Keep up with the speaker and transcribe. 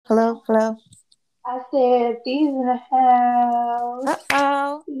Hello, hello. I said, bees in the house,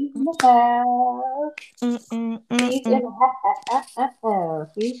 Uh-oh. bees in the house, bees in the Mm-mm-mm-mm. house,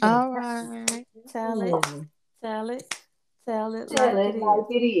 bees in the All right. Tell it. house. Tell it. Tell it Tell like it it is. like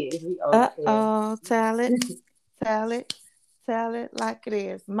it is. We owe the tale. Uh-oh. Tell it. Tell it. Tell it like it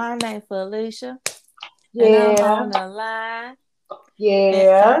is. My name's Felicia, and I'm Yeah, on the line, and I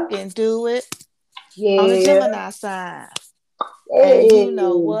yeah, can do it on the yeah. Gemini side. And you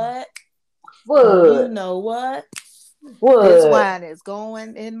know Hey, what? And you what? know what? This What? wine is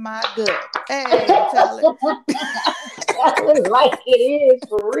going in my gut. Hey, tell it. Tell it like it is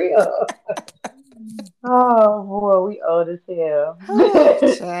for real. Oh boy, we owe the Oh,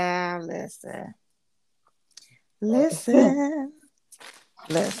 tale. child, listen. Listen.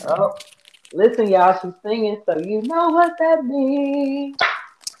 Listen. Oh, listen, y'all, she's singing, so you know what that means.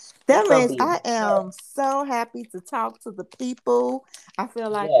 It's That gonna means be I am so happy to talk to the people. I feel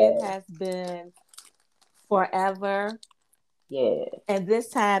like it yeah, has been forever. yeah. And this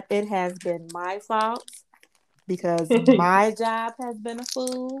time it has been my fault because my job has been a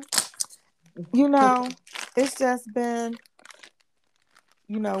fool. You know, it's just been,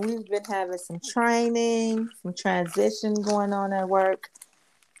 we've been having some training, some transition going on at work.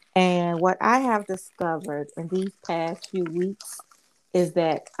 And what I have discovered in these past few weeks is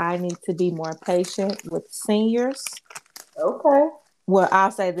that I need to be more patient with seniors. Okay. Well,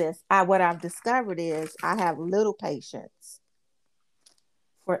 I'll say this. What I've discovered is I have little patience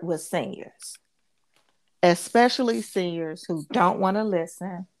with seniors, especially seniors who don't want to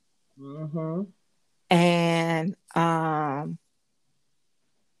listen Mm-hmm. and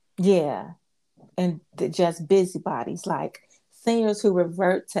yeah, and just busybodies like seniors who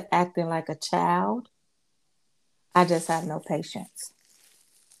revert to acting like a child. I just have no patience.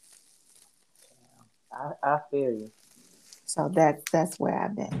 I feel you. So that's where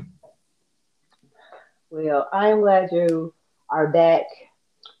I've been. Well, I'm glad you are back,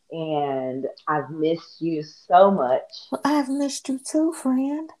 and I've missed you so much. Well, I've missed you too,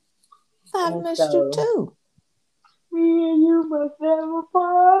 friend. I've And missed you so, too. me and you must never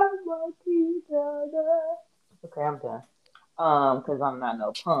part like each other. Okay, I'm done. Because I'm not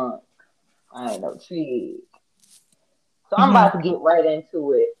no punk. I ain't no chick. So I'm Hmm. about to get right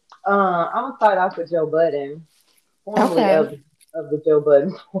into it. I'm gonna start off with Joe Budden, formerly Okay. of the Joe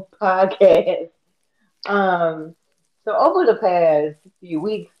Budden podcast. Um, so over the past few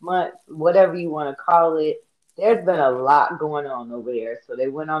weeks, months, whatever you want to call it, there's been a lot going on over there. So they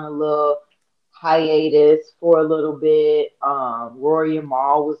went on a little hiatus for a little bit. Rory and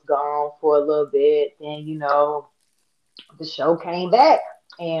Mal was gone for a little bit. Then the show came back,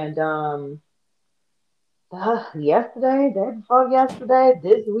 and yesterday, day before yesterday,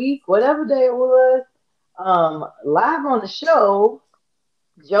 this week, whatever day it was, live on the show,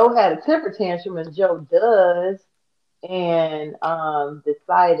 Joe had a temper tantrum, and Joe does, and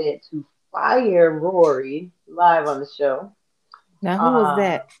decided to fire Rory live on the show. Now who is Um,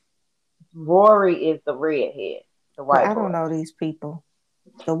 that? Rory is the redhead, the Well, white I don't boy, know these people.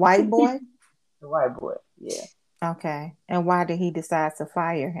 The white boy? the white boy. Yeah. Okay. And why did he decide to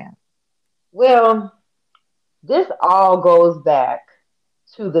fire him? Well, this all goes back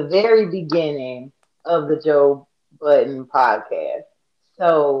to the very beginning of the Joe Budden podcast.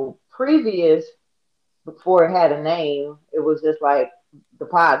 So previous, before it had a name, it was just like the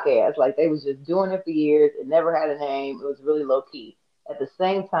podcast. Like they was just doing it for years. It never had a name. It was really low key. At the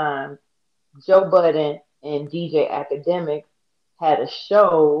same time, Joe Budden and DJ Academics had a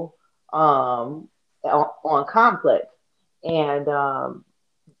show on Complex, and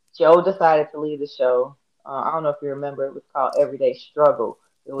Joe decided to leave the show. I don't know if you remember, it was called Everyday Struggle.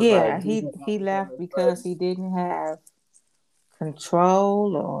 It was Yeah, like he DJ he left Academics, because he didn't have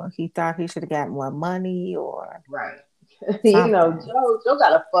control, or he thought he should have got more money or right. something. Joe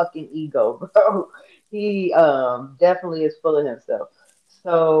got a fucking ego, bro. He definitely is full of himself.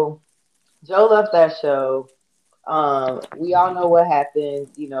 So Joe left that show. We all know what happened.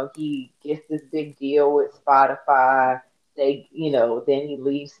 He gets this big deal with Spotify. Then he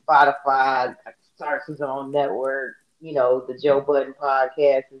leaves Spotify, starts his own network. The Joe Budden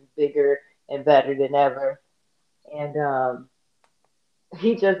podcast is bigger and better than ever. And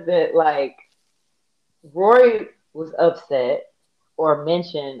he just been like, Roy was upset or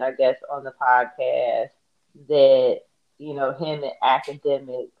mentioned, I guess, on the podcast that, him and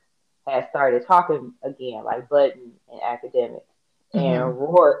academics had started talking again, like Button and academics. Hmm. And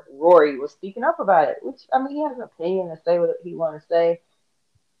Rory was speaking up about it, which, I mean, he has an opinion to say what he want to say.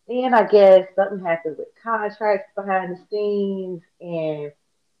 Then I guess something happened with contracts behind the scenes, and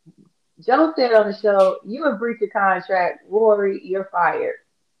Joe said on the show, "You in breach of contract, Rory, you're fired."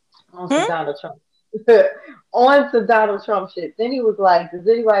 on some Hmm? Donald Trump on some Donald Trump shit. Then he was like, "Does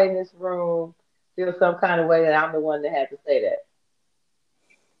anybody in this room feel some kind of way that I'm the one that had to say that?"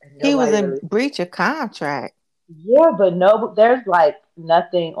 And He was nobody in really. breach of contract. Yeah, but no, there's like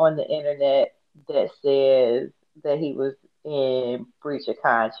nothing on the internet that says that he was in breach of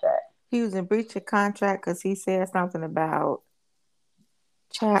contract. He was in breach of contract because he said something about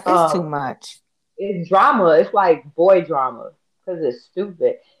child. It's too Um, much. it's drama. It's like boy drama because it's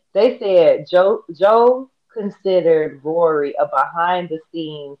stupid. They said Joe considered Rory a behind the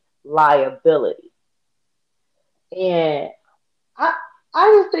scenes liability, and I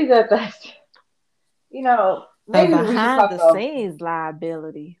I just think that that's A maybe we should behind talk the about scenes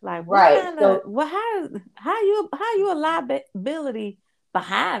liability. Like what right. kind of So well how you a liability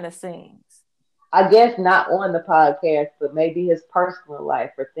behind the scenes? I guess not on the podcast, but maybe his personal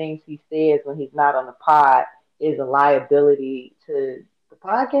life or things he says when he's not on the pod is a liability to the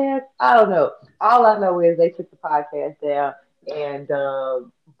podcast. I don't know. All I know is they took the podcast down, and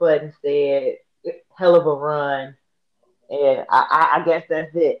Button said hell of a run, and I guess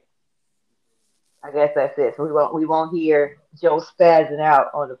that's it. I guess that's it. So we won't hear Joe spazzing out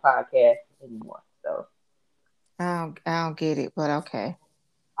on the podcast anymore. So I don't get it, but okay.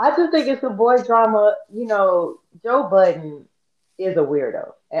 I just think it's a boy drama. Joe Budden is a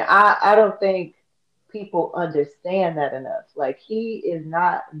weirdo, and I don't think people understand that enough. Like he is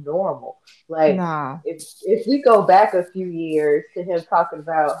not normal. Like No. if we go back a few years to him talking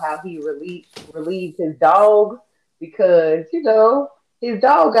about how he relieved his dog because his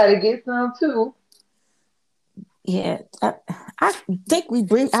dog got to get some too. Yeah. I think we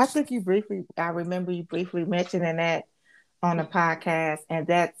brief I think you briefly I remember you briefly mentioning that on the podcast, and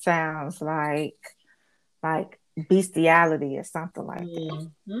that sounds like bestiality or something like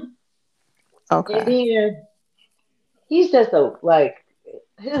that. Hmm. And Okay. then he's just a like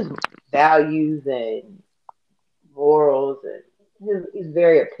his values and morals and he's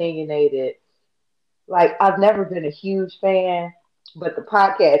very opinionated. Like I've never been a huge fan, but the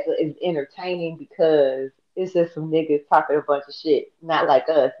podcast is entertaining because it's just some niggas talking a bunch of shit, not like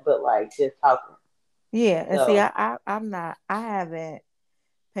us, but like just talking. Yeah, and see, So I'm not. I haven't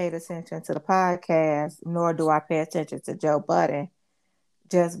paid attention to the podcast, nor do I pay attention to Joe Budden,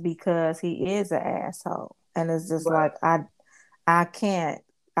 just because he is an asshole, and it's just right, like I can't.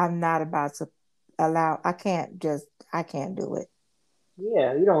 I'm not about to allow. I can't do it.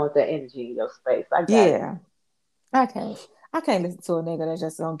 yeah, you don't want that energy in your space. I got it. Yeah, I can't. I can't listen to a nigga that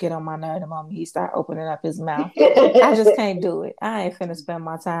just don't get on my nerve the moment he start opening up his mouth. I just can't do it. I ain't finna spend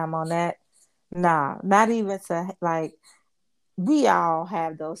my time on that. Nah, not even to like we all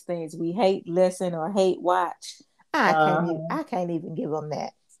have those things we hate listen or hate watch. Uh-huh. I can't even give them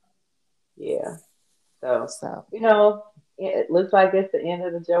that. Yeah. So, So you know, it looks like it's the end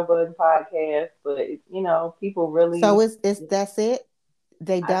of the Joe Budden podcast, but people so really, it's that's it.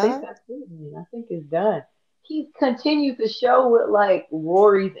 They I think done. that's it, man. I think it's done. He continued the show with like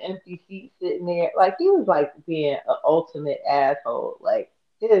Rory's empty seat sitting there. Like he was like being an ultimate asshole. Like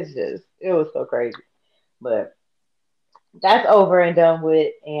it was so crazy. But that's over and done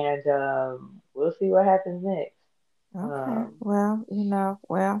with, and we'll see what happens next. Okay. Um,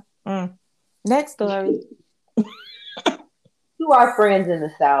 Well, next story. to our friends in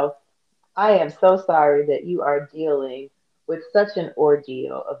the South. I am so sorry that you are dealing with such an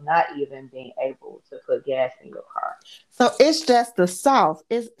ordeal of not even being able to put gas in your car. So it's just the South.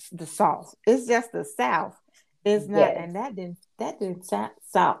 It's the South. It's just the South. It's not, Yes, and that didn't sound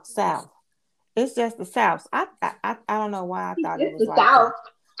South. It's just the South. I don't know why I thought it it's was the like South.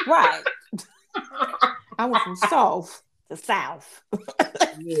 a right. I went from South to South.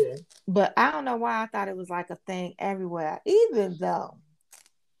 Yeah. But I don't know why I thought it was like a thing everywhere. Even though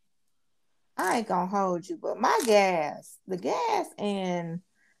I ain't gonna hold you, but the gas in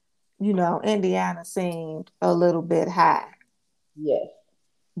Indiana seemed a little bit Yes.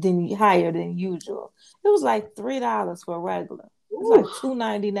 higher than usual. It was like $3 for regular. It's like Oof.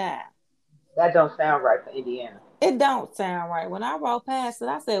 $2.99. That don't sound right for Indiana. It don't sound right. When I rolled past it,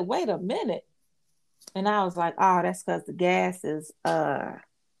 I said, "Wait a minute," and I was like, "Oh, that's because the gas is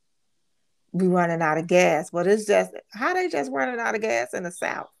we running out of gas." But it's just how they just running out of gas in the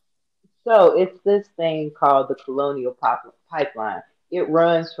South. So it's this thing called the Colonial Pipeline. It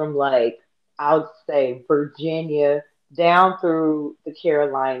runs from like I'll say Virginia down through the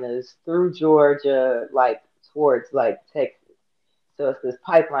Carolinas, through Georgia, like towards like Texas. So it's this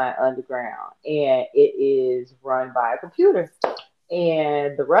pipeline underground, and it is run by a computer.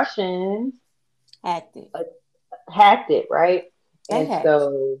 And the Russians Hacked it. uh, hacked it, right? They And hacked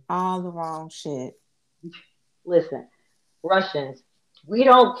so, all the wrong shit. listen, Russians. We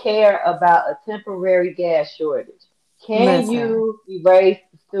don't care about a temporary gas shortage. Can Listen, you erase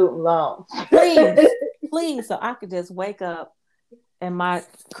the student loans? please, please, so I could just wake up and my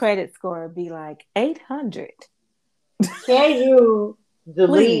credit score be like 800. Can you delete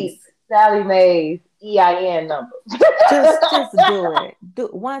Please, Sally Mae's EIN number? just do it. Do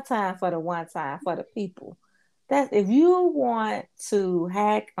one time for the one time for the people. That's if you want to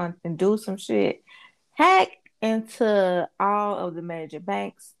hack on and do some shit, hack into all of the major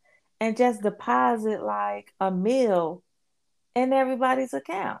banks and just deposit like a mil in everybody's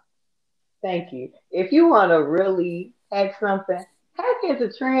account. Thank you. If you want to really hack something, hack into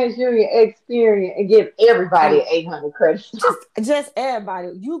TransUnion Experian and give everybody And an 800 credit score. just everybody,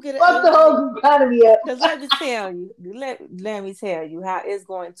 you get an Fuck the 800. whole economy up. Because let me tell you how it's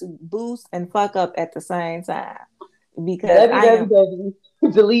going to boost and fuck up at the same time. Because I am, www.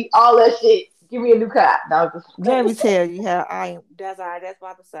 Delete all that shit. Give me a new card. No, let me tell you how I am. That's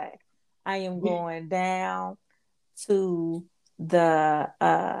what to say. I am going down to the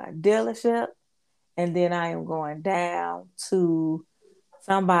dealership, and then I am going down to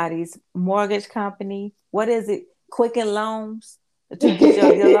somebody's mortgage company. What is it? Quicken Loans to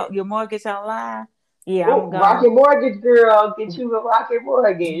get your mortgage online. Yeah, I'm Oh, gonna Rocket Mortgage girl, get you a Rocket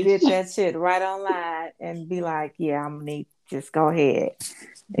Mortgage. get that shit right online and be like, yeah, I'm gonna need just go ahead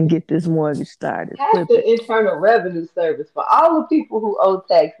and get this mortgage started. Hack Flip the it. Internal Revenue Service for all the people who owe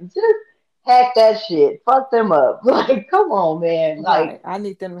taxes. Just hack that shit. Fuck them up. Like, come on, man. Like, Right. I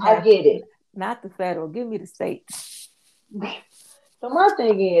need them to I have get it. not the federal. Give me the state. So my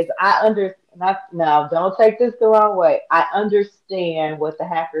thing is, I understand. Now, don't take this the wrong way. I understand what the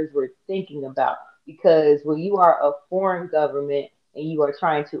hackers were thinking about because when you are a foreign government and you are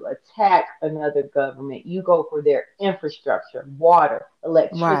trying to attack another government, you go for their infrastructure, water, Right.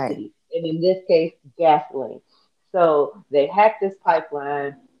 electricity, and in this case, gasoline. So they hacked this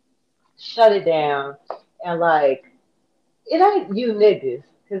pipeline, shut it down, and like it ain't you niggas.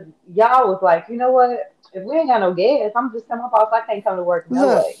 Cause y'all was like, you know what? If we ain't got no gas, I'm just telling my boss I can't come to work no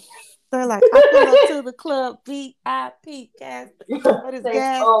Look, way. they're like, I pull up to the club, VIP gas. What is Tank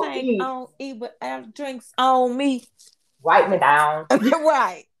gas on tank E, on E, but drinks on me. wipe me down.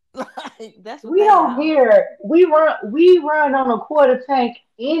 Right. Like that's what We they don't on. hear. We run on a quarter tank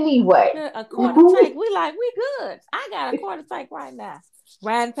anyway. A quarter tank. We like we good. I got a quarter tank right now.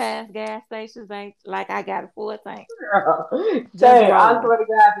 Riding past gas stations ain't like I got a full tank. Just Same. I rolling. swear to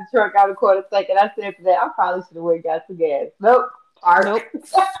God, the truck got a quarter tank, and I said to that, I probably should have went and got some gas. Nope. Park. Nope.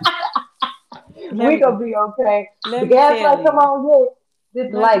 Let We me gonna be okay. The let me gas tell light come you. on yet?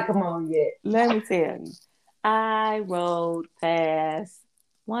 Did the Let me light come on yet? let me tell you. I rode past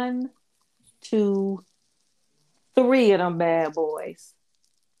one, two, three of them bad boys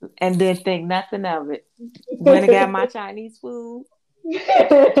and didn't think nothing of it. Went and got my Chinese food.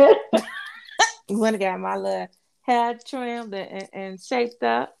 Went and got my little hair trimmed and shaped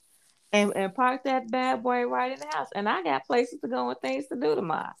up and parked that bad boy right in the house. And I got places to go and things to do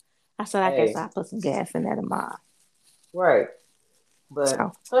tomorrow. I said, I guess Hey, I'll put some gas in there tomorrow. right. But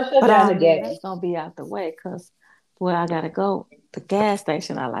So, so shut but down the that's gas. gonna be out the way because where I gotta go, the gas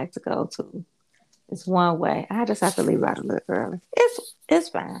station I like to go to is one way. I just have to leave out a little early. It's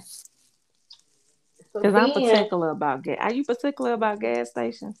fine So because I'm then particular about gas. Are you particular about gas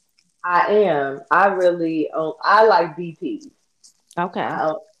stations? I am. I really I like BPs. Okay.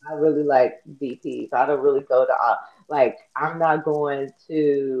 I really like BPs. I don't really go to like I'm not going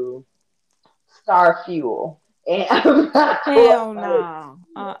to Star Fuel, and I'm not going. Hell Like, no.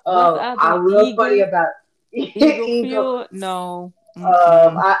 What's the other one? I'm real funny Eagle. about Eagle Eagle. fuel? No.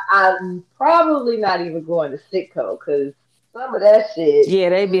 Mm-mm. I'm probably not even going to Sitco because some of that shit. Yeah,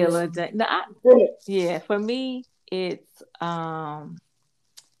 they be a little. Mm. No, yeah, for me, it's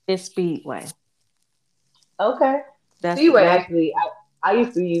Speedway. Okay. That's Speedway that's actually, I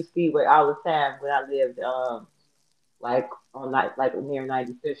used to use Speedway all the time when I lived like on like near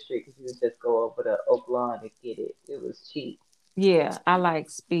 95th Street because you would just go over to Oak Lawn and get it. It was cheap. yeah. I like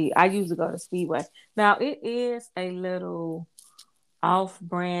Speed. I usually go to Speedway. Now it is a little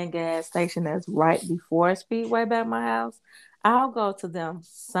off-brand gas station that's right before Speedway by my house. I'll go to them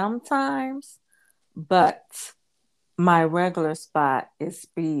sometimes, but my regular spot is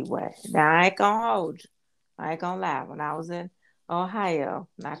Speedway. Now I ain't gonna hold you. I ain't gonna lie. When I was in Ohio,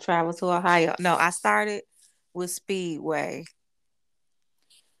 and I traveled to Ohio. No, I started with Speedway,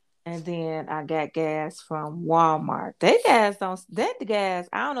 and then I got gas from Walmart. They gas don't that the gas.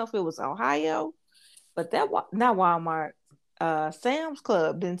 I don't know if it was Ohio, but not Walmart. Sam's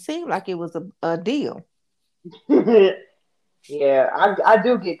Club didn't seem like it was a deal. Yeah, I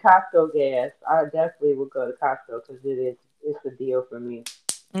do get Costco gas. I definitely would go to Costco because it is it's a deal for me.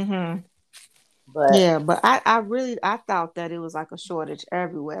 Mm-hmm. But Yeah, but I really I thought that it was like a shortage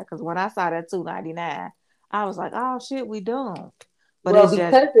everywhere because when I saw that 2.99, I was like, oh shit, we doomed. But well, it's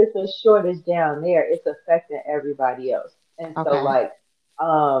just because it's a shortage down there, it's affecting everybody else. And so okay. like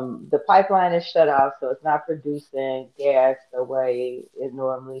the pipeline is shut off, so it's not producing gas the way it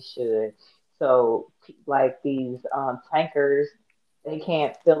normally should. So like these tankers, they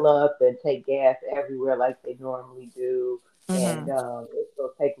can't fill up and take gas everywhere like they normally do. And Mm-hmm. it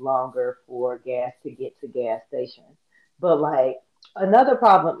will take longer for gas to get to gas stations. But like another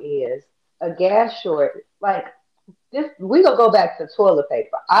problem is a gas short like this we gonna go back to toilet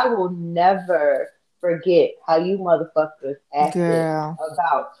paper. I will never forget how you motherfuckers acted Girl,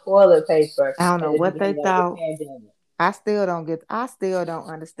 about toilet paper I don't at know the what they beginning of the thought. pandemic. I still don't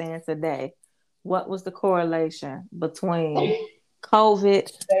understand today what was the correlation between COVID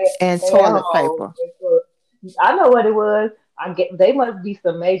Stay, and stay at toilet home. paper. I know what it was. I get they must be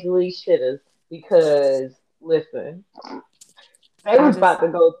some major league shitters because listen, they I was just about to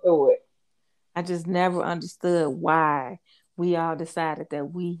go through it. I just never understood why we all decided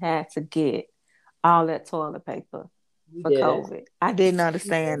that we had to get all that toilet paper We for didn't. COVID. I didn't We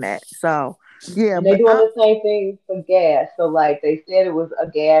understand didn't. that. So yeah, And they but doing I the same thing for gas. So like they said it was a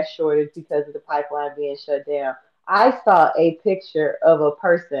gas shortage because of the pipeline being shut down. I saw a picture of a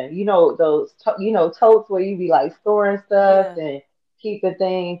person, you know, those totes where you be like storing stuff yeah, and keeping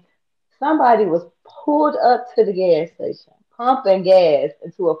things. Somebody was pulled up to the gas station, pumping gas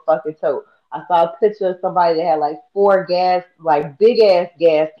into a fucking tote. I saw a picture of somebody that had like four gas, like big ass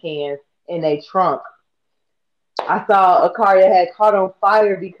gas cans in a trunk. I saw a car that had caught on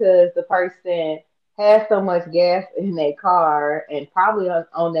fire because the person had so much gas in their car and probably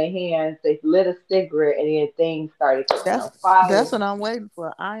on their hands, they lit a cigarette and then things started catching that's on fire. that's what I'm waiting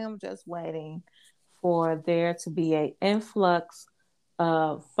for. I am just waiting for there to be a influx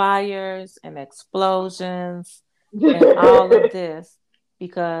of fires and explosions and all of this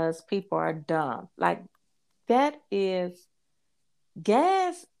because people are dumb. Like that is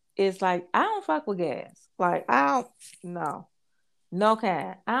gas is like I don't fuck with gas. Like I don't no. No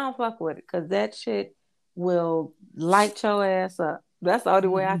kind. I don't fuck with it because that shit will light your ass up. That's the only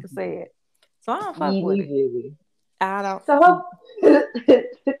way I can say it. So I don't fuck with it. Easily. I don't. So,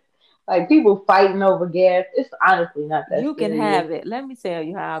 like people fighting over gas, it's honestly not that You can serious. have it. Let me tell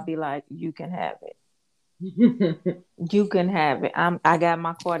you how I'll be like. You can have it. You can have it. I got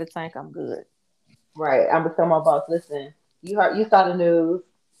my quarter tank. I'm good. Right. I'm gonna tell my boss, listen, you saw the news.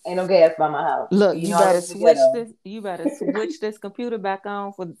 Ain't no gas by my house. Look, You you know I better live in the switch ghetto. this. You better switch this computer back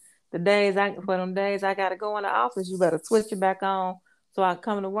on for the days I for them days I gotta go in the office. You better switch it back on so I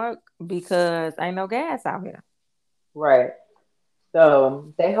come to work because ain't no gas out here. Right.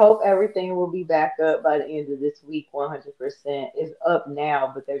 So they hope everything will be back up by the end of this week 100%. It's up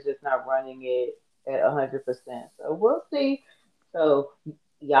now, but they're just not running it at 100%. So we'll see. So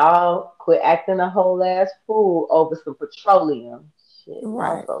y'all quit acting a whole ass fool over some petroleum. Shit, y'all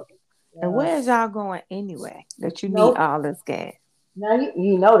Right. so And yeah. where's y'all going anyway that you need Nope. all this gas? Now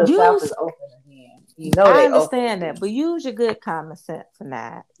you know the South is Use, open again. You know I they open understand that, again. but use your good common sense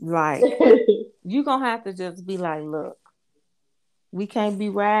tonight. Like, you going to have to just be like, look, we can't be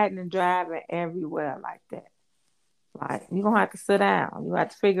riding and driving everywhere like that. Like, you're going to have to sit down. You have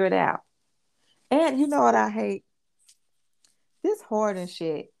to figure it out. And you know what I hate? This hoarding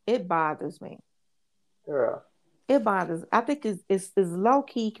shit, it bothers me. Girl, It bothers. I think it's low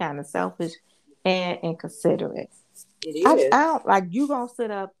key kind of selfish and inconsiderate. it I is. don't like you gonna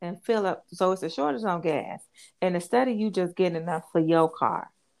sit up and fill up. So it's a shortage on gas, and instead of you just getting enough for your car,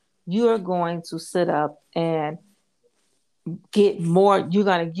 you are going to sit up and get more. You're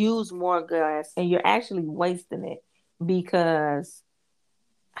gonna use more gas, and you're actually wasting it because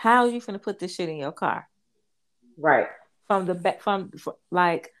how are you gonna put this shit in your car Right. from the back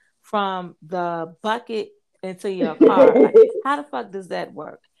like from the bucket into your car? Like how the fuck does that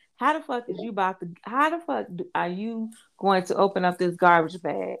work? How the fuck is you about to? How the fuck are you going to open up this garbage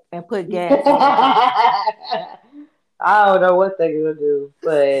bag and put gas in your car? I don't know what they're gonna do,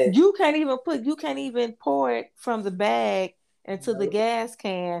 but You can't even pour it from the bag into the nope, gas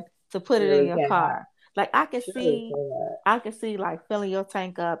can to put it in surely your cannot. car. Like Surely cannot. I can see like filling your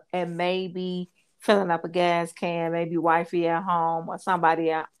tank up and maybe filling up a gas can, maybe wifey at home or somebody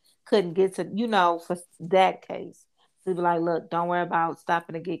else couldn't get to, for that case. To be like, look, don't worry about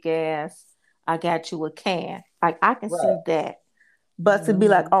stopping to get gas. I got you a can. Like I can Right. see that. But to be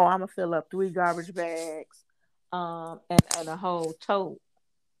like, Hmm. oh, I'm gonna fill up 3 garbage bags, and a whole tote,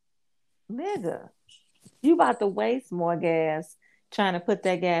 nigga, you about to waste more gas trying to put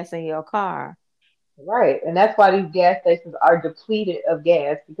that gas in your car. Right. And that's why these gas stations are depleted of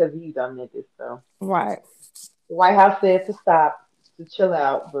gas because of you dumb niggas. So Right. the White House said to stop, to chill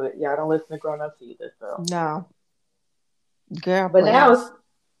out, but y'all don't listen to grown ups either. So No, girl, but now please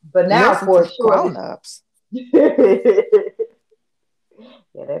but now listen for to a the shortage. grown-ups.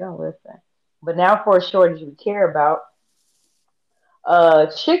 Yeah, they don't listen. But now for a shortage we care about.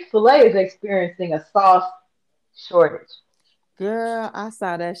 Chick-fil-A is experiencing a sauce shortage. Girl, I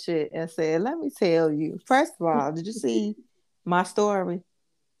saw that shit and said, let me tell you. First of all, did you see my story?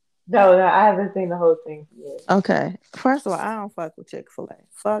 No, no, I haven't seen the whole thing yet. Okay. First of all, I don't fuck with Chick-fil-A.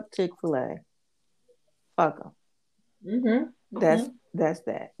 Fuck Chick-fil-A. Fuck them. Mhm. That's Mhm. that's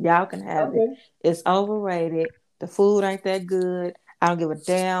that. Y'all can have it. Okay. It's overrated. The food ain't that good. I don't give a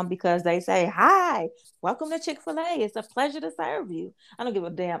damn because they say, "Hi, welcome to Chick-fil-A. It's a pleasure to serve you." I don't give a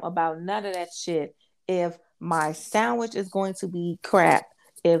damn about none of that shit. If my sandwich is going to be crap,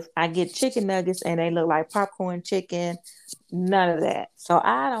 if I get chicken nuggets and they look like popcorn chicken, none of that. So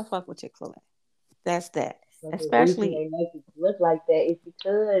I don't fuck with Chick-fil-A. That's that. But the reason Especially, they make it look like that is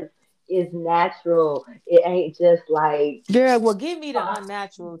because it's natural. It ain't just like girl, well, give me the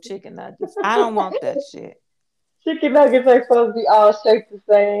unnatural chicken nuggets. I don't want that shit. chicken nuggets ain't supposed to be all shaped the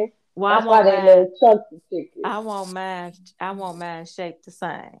same. Well, I That's why want they mine. little chunky chicken. I want mine. I want mine shaped the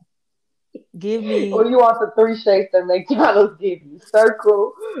same. Give me, Or you want the three shapes that McDonald's give you: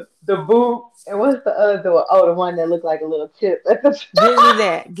 circle, the boot, and what's the other one? Oh, the one that looked like a little tip at the give me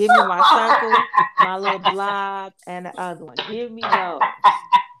that. Give me my circle, my little blob, and the other one. Give me those.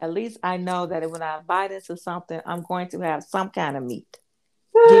 At least I know that when I bite into something, I'm going to have some kind of meat.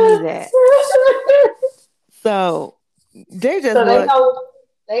 Give me that. So they just So they look. know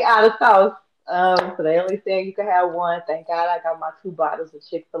they out of sauce. So they only saying you can have one. Thank God I got my two bottles of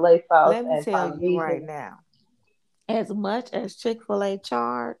Chick-fil-A sauce Let me and tell you right Polynesian. now. As much as Chick-fil-A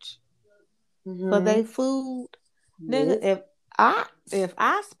charge for their Mm-hmm. food, nigga, Yes. if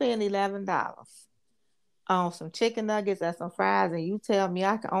I spend $11 on some chicken nuggets and some fries, and you tell me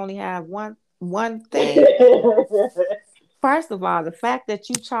I can only have one thing. First of all, the fact that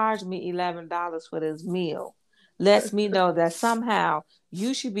you charge me $11 for this meal lets me know that somehow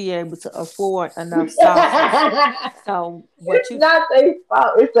you should be able to afford enough sauces. So what It's you not their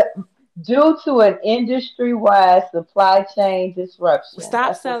fault. Due to an industry-wide supply chain disruption. stop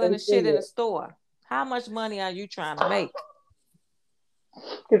That's what selling they the shit in said. the store. How much money are you trying to make?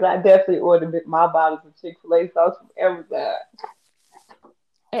 Because I definitely ordered my bottles of Chick-fil-A sauce from Amazon.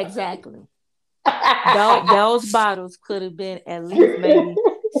 Exactly. Those bottles could have been at least maybe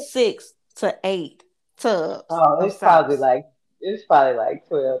 6 to 8 tubs Oh, of sauce. it's probably like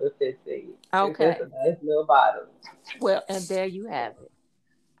 12 to 15. It's just a Okay. nice little bottle. Well, and there you have it.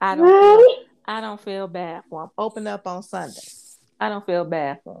 I don't feel I don't feel bad for them. Open up on Sunday. I don't feel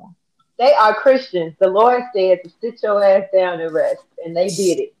bad for them. They are Christians. The Lord said to sit your ass down and rest, and they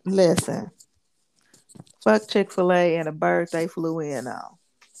did it. Listen, fuck Chick-fil-A and a bird they flew in on.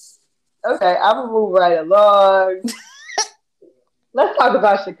 Okay, I'm gonna move right along. Let's talk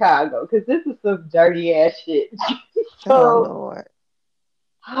about Chicago because this is some dirty ass shit. Oh So Lord.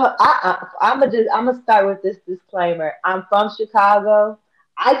 I'm gonna start with this disclaimer. I'm from Chicago.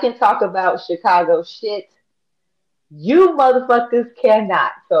 I can talk about Chicago shit. You motherfuckers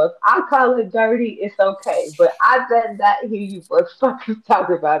cannot. So if I call it dirty, it's okay. But I bet not hear you motherfuckers talk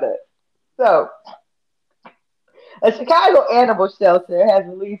about it. So a Chicago animal shelter has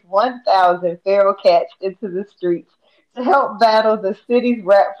released 1,000 feral cats into the streets to help battle the city's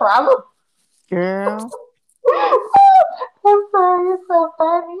rat problem. Girl, I'm sorry, it's so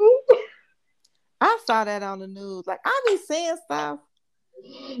funny. I saw that on the news. Like I be seeing stuff,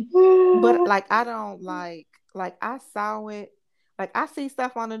 but like I don't like I saw it. Like I see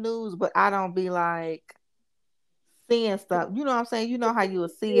stuff on the news, but I don't be like seeing stuff. You know what I'm saying? You know how you will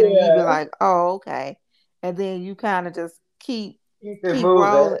see it and you be Yeah, like, oh, okay. And then you kind of just keep it keep moving.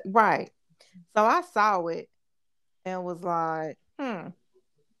 rolling. Right. So I saw it and was like, and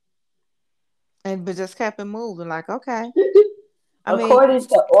but just kept it moving. Like, okay. I mean, According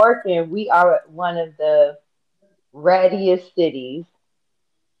to Orkin, we are one of the rattiest cities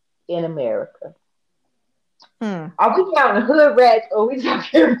in America. hmm. Are we counting hood rats or are we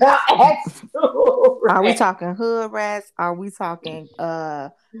talking about actual Are we rats? talking hood rats? Are we talking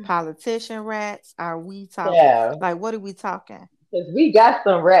politician rats? Are we talking Yeah, like what are we talking? because we got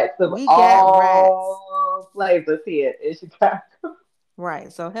some rats of We got rats. all flavors here in Chicago.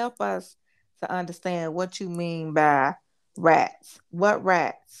 Right. So help us to understand what you mean by rats. What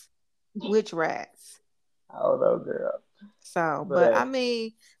rats? Which rats? I don't know, girl. So, but I But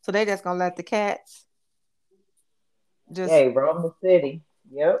mean, so they just gonna let the cats just hey, roam the city.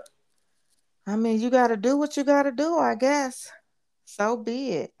 Yep. I mean, you got to do what you got to do, I guess. So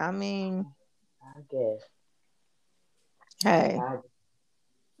be it. I mean, I guess. hey, I,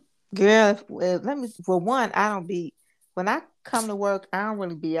 girl, let me, for one, I don't be, when I come to work, I don't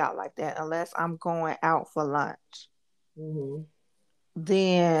really be out like that unless I'm going out for lunch. hmm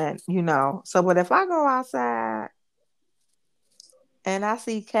Then, so, but if I go outside and I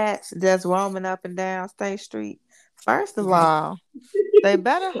see cats just roaming up and down State Street, first of all, they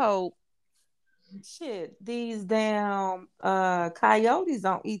better hope shit, these damn coyotes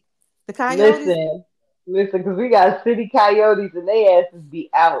don't eat the coyotes Listen, listen, because we got city coyotes and they asses be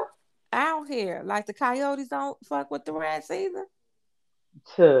out. out here. Like the coyotes don't fuck with the rats either.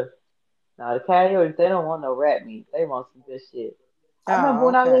 Tuh. Now the coyotes, they don't want no rat meat. They want some good shit. I remember Oh,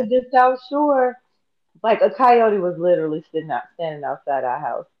 when I okay. lived in South Shore, like a coyote was literally standing outside our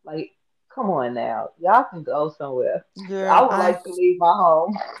house. Like, come on now, y'all can go somewhere. I Girl, would like to leave my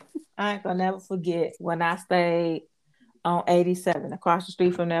home. I ain't gonna never forget when I stayed on 87 across the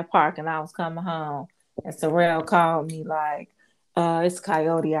street from that park and I was coming home and Sorrel called me like, it's a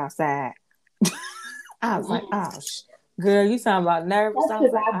coyote outside. I was like, oh girl, you talking about nervous. That I was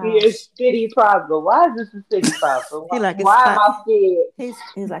should like, not be oh a city problem. Why is this a city problem? he like Why am I scared?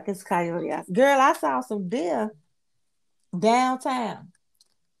 he's like it's coyote outside. Girl, I saw some deer downtown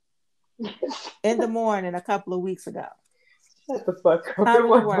in the morning a couple of weeks ago. Shut the fuck up. It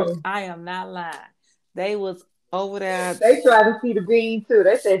Coming to work. wasn't. I am not lying. They was over there. They tried to see the bean too.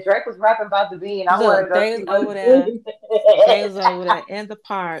 They said Drake was rapping about the bean. I want to Look, go they was see what over the there. bean. They was over there in the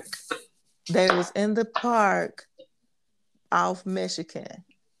park. They was in the park off Michigan.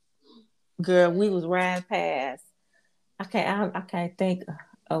 Girl, we was riding past. I can't think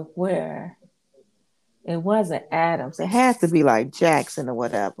of where. It wasn't Adams. It has to be like Jackson or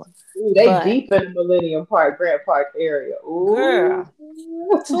whatever. Ooh, they But deep in the Millennium Park, Grant Park area. Ooh. girl,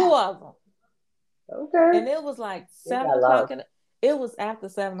 two of them. Okay. And it was like They seven got o'clock lost. in it was after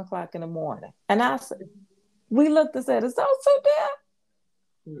 7 o'clock in the morning. And I said, we looked and said, is those two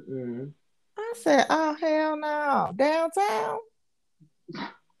there? Mm-mm. I said, oh hell no. Downtown?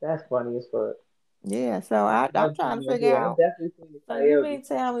 That's funny as fuck. Yeah, so I'm Never trying seen to no figure deer. I've out. definitely seen a So you coyote. mean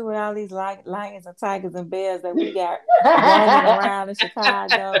tell me with all these lions and tigers and bears that we got roaming around in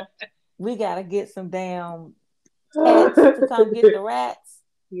Chicago, we gotta get some damn cats to come get the rats?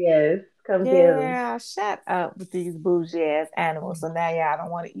 Yes, come get them. Girl, shut up with these bougie ass animals. So now y'all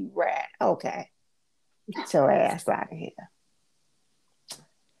don't want to eat rat. Okay. Get your ass out of here.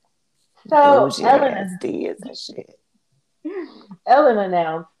 So Bougie ass deers and shit. Ellen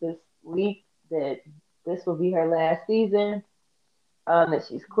announced this week that this will be her last season. That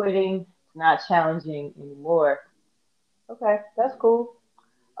she's quitting, not challenging anymore. Okay, that's cool.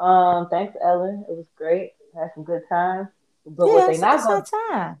 Thanks, Ellen. It was great. Had some good times. But what Yeah, they not it's her gonna,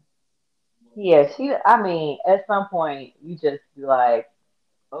 time. yeah, she. I mean, at some point, you just be like,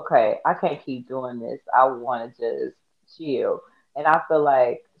 okay, I can't keep doing this. I want to just chill. And I feel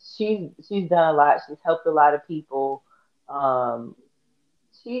like she's done a lot. She's helped a lot of people. Um,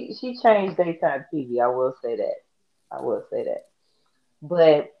 she changed daytime TV. I will say that. I will say that.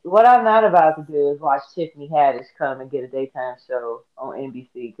 But what I'm not about to do is watch Tiffany Haddish come and get a daytime show on NBC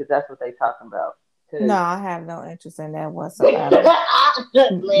because that's what they talking about. No, Because I have no interest in that whatsoever. None.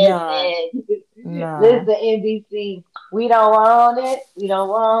 listen, None. listen, NBC, we don't want it. We don't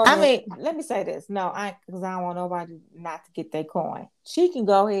want I it. mean, let me say this. No, I because I don't want nobody not to get their coin. She can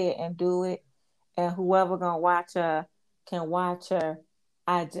go ahead and do it, and whoever gonna watch her can watch her.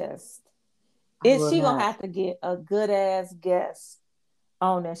 I just I is will she gonna not. have to get a good ass guest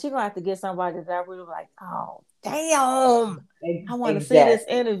on there. She gonna have to get somebody that really like, oh damn, I want to see this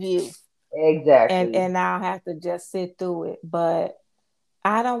Exactly. interview, and Exactly. and I'll have to just sit through it. But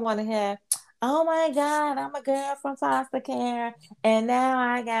I don't want to have. Oh my God, I'm a girl from foster care, and now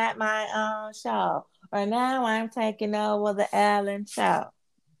I got my own show, or now I'm taking over the Ellen show.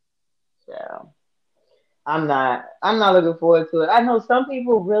 So I'm not looking forward to it. I know some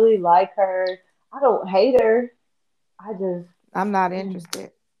people really like her. I don't hate her. I just I'm not mm,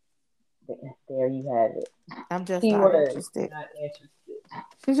 interested. there you have it. I'm just not Keyword interested. not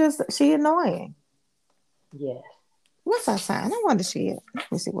interested. She annoying. Yes. What's her sign? I wonder she is.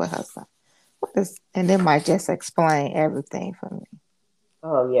 Let me see what her sign. What is? And it might just explain everything for me.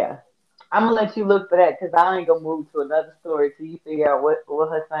 Oh yeah. I'm gonna let you look for that because I ain't gonna move to another story till you figure out what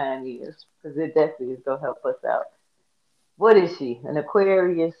her sign is because it definitely is gonna help us out. What is she? An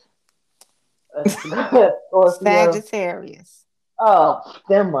Aquarius, a Scorpio? Sagittarius. Oh,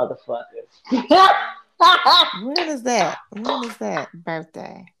 them motherfuckers. When is that? When is that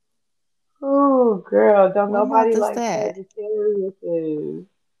birthday? Oh, girl, don't What month nobody is like that? Sagittarius.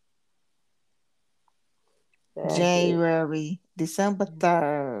 That's it. January, December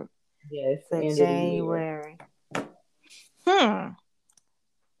 3rd Yes, the to end of the year. January. Hmm.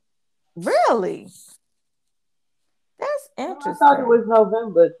 Really? That's No, I thought it interesting. was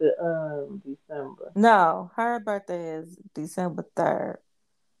November to December. No, her birthday is December 3rd.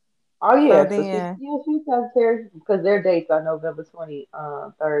 Oh So yeah, so she then, yeah she's Sagittarius because their dates are November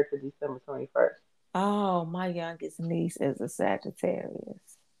 23rd to December 21st. oh, my youngest niece is a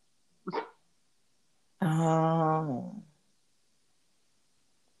Sagittarius. Oh.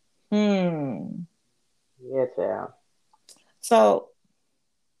 Hmm. Yeah, child. So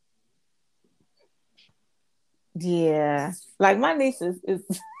yeah, like my niece is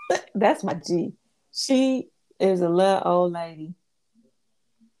that's my G. She is a little old lady,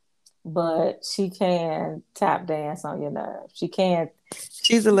 but she can tap dance on your nerves. She can.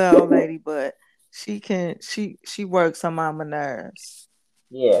 She's a little old lady, but she can. She works on mama nerves.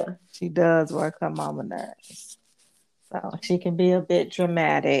 Yeah. She does work on mama nerves. So she can be a bit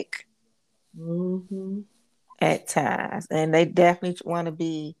dramatic Hmm. at times, and they definitely want to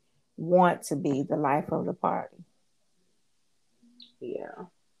be the life of the party. Yeah.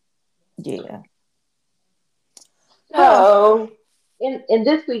 Yeah. Huh. So in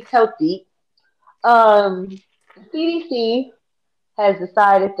this week's Health Beat, CDC has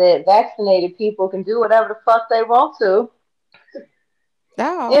decided that vaccinated people can do whatever the fuck they want to.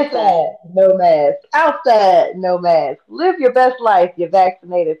 Oh, okay. Inside, no mask. Outside, no mask. Live your best life, you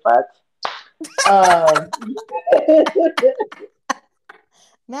vaccinated fucks. Um,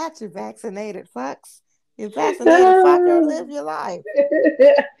 Not you vaccinated fucks. You vaccinated fucker, live your life.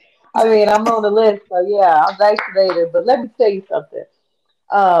 I mean, I'm on the list, so yeah, I'm vaccinated. But let me tell you something.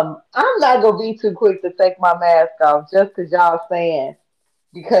 I'm not gonna be too quick to take my mask off just because y'all saying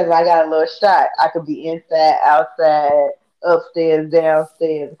because I got a little shot. I could be inside, outside, upstairs,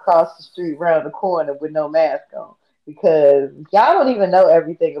 downstairs, across the street, round the corner with no mask on. Because y'all don't even know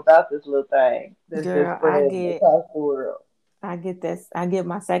everything about this little thing that's just Girl, spreading across the world. I get this. I get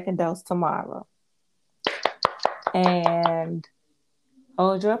my second dose tomorrow. And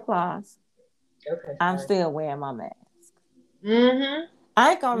hold your applause. Okay, I'm sorry. still wearing my mask. Mm-hmm.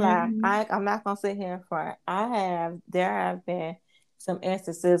 I ain't gonna lie. Mm-hmm. I'm not gonna sit here in front. There have been some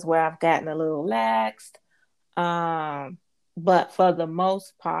instances where I've gotten a little laxed. Um, but for the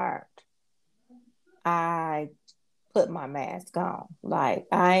most part, I put my mask on. Like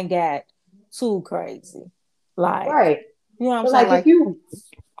I ain't got too crazy. Like, Right. you know what I'm But saying? like if Like,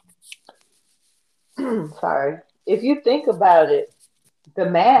 you sorry, if you think about it, the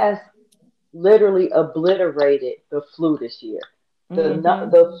mask literally obliterated the flu this year. mm-hmm.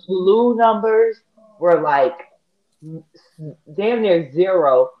 The flu numbers were like damn near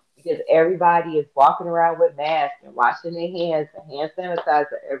zero because everybody is walking around with masks and washing their hands and hand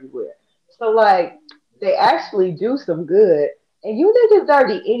sanitizer everywhere. So like they actually do some good. And you niggas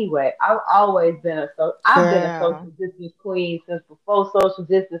dirty anyway. I've been a Girl. social distance queen since before social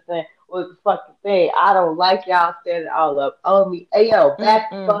distancing was the fucking thing. I don't like y'all standing all up on me. Hey yo, back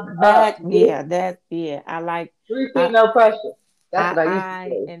the fuck Mm-mm. up, Back, bitch. yeah, yeah. I like 3 feet, I no pressure. That's what I used to I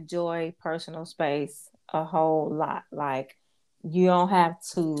say. enjoy personal space a whole lot. Like you don't have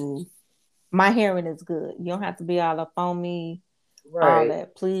to my hearing is good. You don't have to be all up on me, all Right.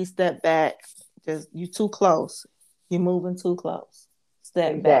 that. Please step back. Just you too close. You're moving too close.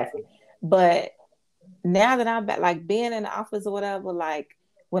 Step back. Exactly. But now that I'm back, like being in the office or whatever, like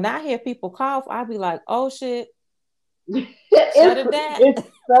when I hear people cough, I'll be like, oh shit, shut it down. It's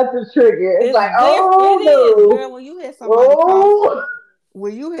such a trigger. It's It's like, this. It is, oh girl. When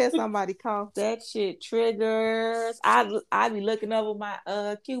you hear no, somebody cough, oh. that shit triggers. I be looking over my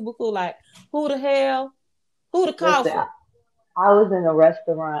cubicle like, who the hell? Who the Listen, coughing? I was in a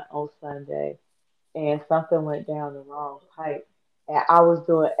restaurant on Sunday and something went down the wrong pipe, and I was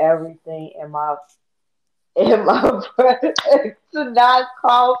doing everything in my breath to not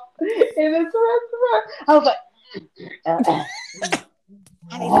cough in this restaurant. I was like,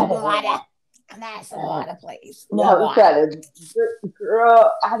 I need some water. I'm not some water, please. I More was water. trying to,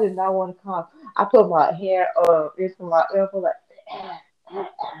 girl, I did not want to cough. I put my hand into my ear for like,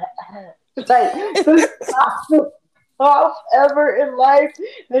 like the softest cough ever in life.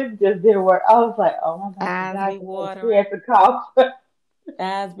 It just didn't work. I was like, oh my God, the Eyes be doctor I'm scared watering. to cough.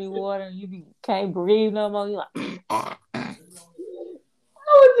 Eyes be watering. You be can't breathe no more. You like, I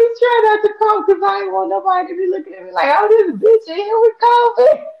was just trying not to cough because I didn't want nobody to be looking at me like, oh, this bitch in here with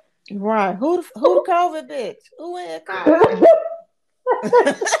coughing. right? Who the COVID bitch? Who in here coughing?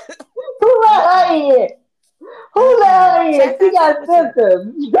 Who let her in? Who let her in? Check She our got temperature.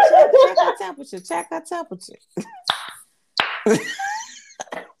 symptoms. Check our temperature. Check our temperature.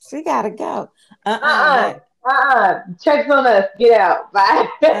 She gotta go. Uh-uh. But Checks on us. Get out. Bye.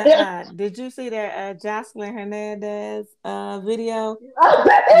 Did you see that Jocelyn Hernandez video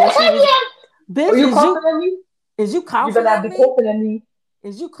where she was, Yes. Are bitch, you coughing at me? is you You coughing better not at be me? coughing at me.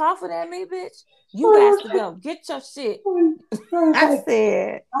 Is you coughing at me, bitch? You got Oh, to go. Get your shit. I was I like,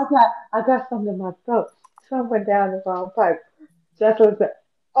 said, I got something in my throat. Something went down the wrong pipe. Jocelyn said,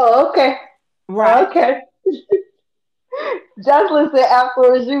 "Oh, okay, right. okay." Jocelyn said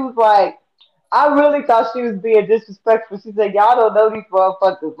afterwards, she was like, "I really thought she was being disrespectful." She said, "Y'all don't know these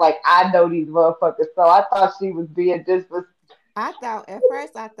motherfuckers like I know these motherfuckers, so I thought she was being disrespectful." I thought at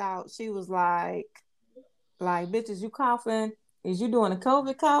first I thought she was like, bitch, is you coughing? Is you doing a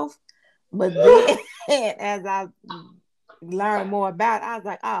COVID cough? But then as I learned more about it, I was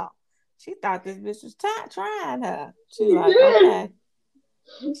like, oh, she thought this bitch was trying her. She She like, did. okay.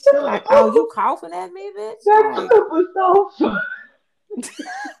 She like, oh, you coughing at me, bitch? That Like, clip was so funny.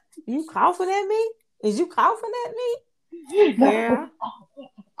 you coughing at me? Is you coughing at me? No, Girl,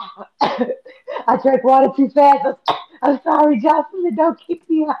 I drank water too fast. I'm sorry, Jocelyn. Don't kick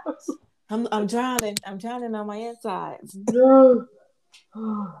me out. I'm drowning. I'm drowning on my insides. No.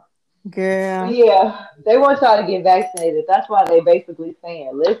 But Girl. yeah, they want y'all to get vaccinated. That's why they basically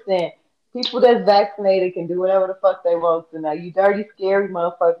saying, listen, people that's vaccinated can do whatever the fuck they want to. Now, you dirty, scary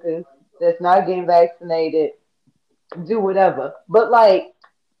motherfuckers that's not getting vaccinated, do whatever. But like,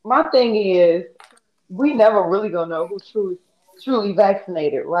 my thing is, we never really gonna know who's truly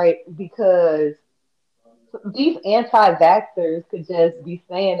vaccinated, right? Because these anti-vaxxers could just be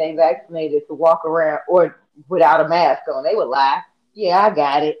saying they vaccinated to walk around or without a mask on. They would lie. Yeah, I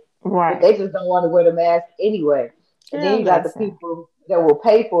got it. But Right. they just don't want to wear the mask anyway. And then Girl, you got the listen. people that will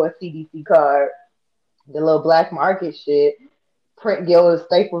pay for a CDC card, the little black market shit, print go to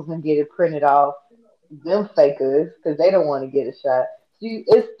Staples and get it printed off. Them fakers, because they don't want to get a shot.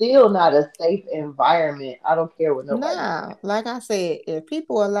 It's still not a safe environment. I don't care what nobody Now, like I said, if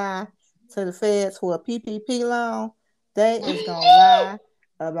people will lie to the feds for a PPP loan, they is gonna lie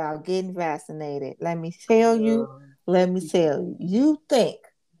about getting vaccinated. Let me tell you. Let me tell you. You think,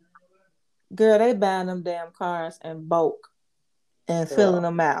 girl, they buying them damn cars in bulk and filling Girl.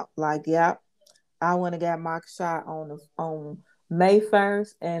 them out. Like, yep, I want to get my shot on May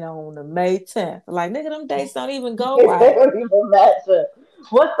 1st and on the May 10th. Like, nigga, them dates don't even go They right. don't even match up.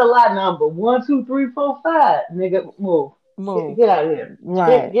 What's the lot number? 1, 2, 3, 4, 5. Nigga, move. Move. Get out of here.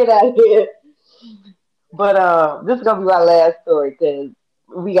 Right. Get out of here. But this is gonna be my last story because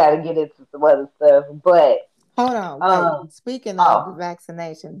we got to get into some other stuff. But Hold on, wait. um, Speaking of the oh,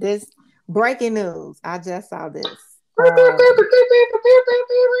 vaccination, this breaking news. I just saw this.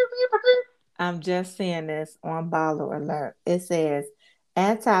 I'm just seeing this on Baller Alert. It says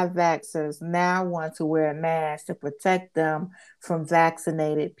anti-vaxxers now want to wear a mask to protect them from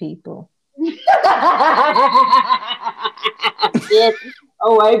vaccinated people. get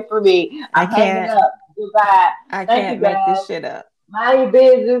away from me. I I'm hanging can't. up. Goodbye. I Thank you can't make guys. this shit up. Mind your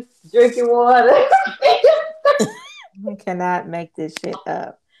business. Drinking water. I cannot make this shit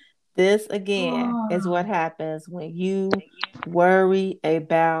up. This again is what happens when you worry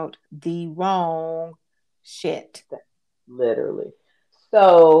about the wrong shit. Literally.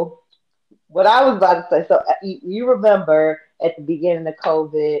 So what I was about to say. So you remember at the beginning of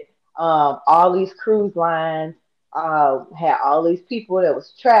COVID, all these cruise lines had all these people that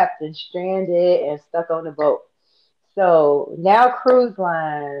was trapped and stranded and stuck on the boat. So now cruise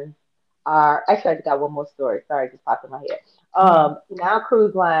lines are actually I just got one more story. Sorry, it just popped in my head. Mm. Now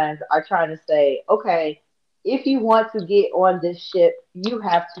cruise lines are trying to say, okay, if you want to get on this ship, you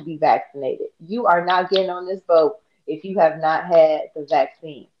have to be vaccinated. You are not getting on this boat if you have not had the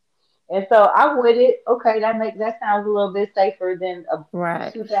vaccine. And so I with it. Okay, that sounds a little bit safer than a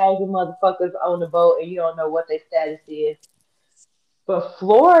Right. 2,000 motherfuckers on the boat and you don't know what their status is. But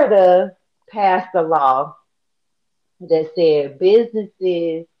Florida passed a law that said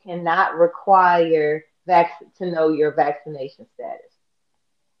businesses cannot require to know your vaccination status.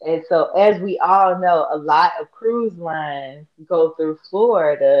 And so, as we all know, a lot of cruise lines go through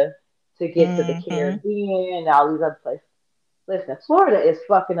Florida to get to the Mm-hmm. Caribbean and all these other places. Listen, Florida is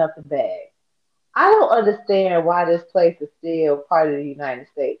fucking up the bag. I don't understand why this place is still part of the United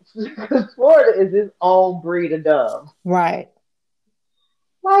States because Florida is its own breed of dumb. Right.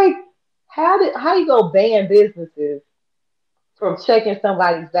 Like, how you go ban businesses from checking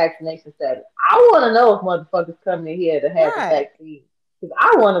somebody's vaccination status? I want to know if motherfuckers coming in here to have the Right. vaccine because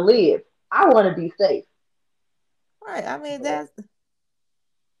I want to live. I want to be safe. Right. I mean,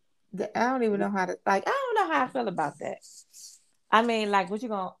 But I don't even know how to, like, I don't know how I feel about that. I mean, like, what you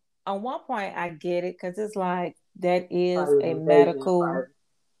going to, on one point, I get it because it's like, that is probably a an invasion of medical, privacy.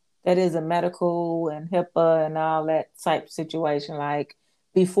 that is a medical and HIPAA and all that type situation. Like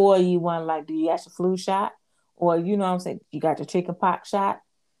before you want, like, do you get your flu shot? Or you know what I'm saying, you got your chicken pox shot,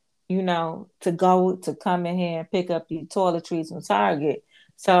 to go to come in here and pick up the toiletries from Target.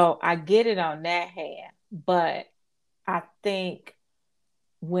 So I get it on that hand. But I think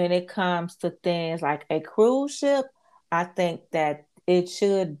when it comes to things like a cruise ship, I think that it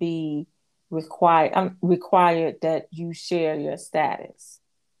should be required that you share your status.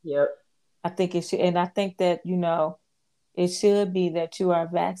 Yep. I think it should, and I think that it should be that you are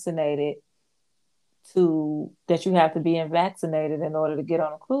vaccinated to that you have to be vaccinated in order to get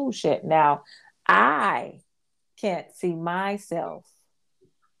on a cruise ship. Now, I can't see myself.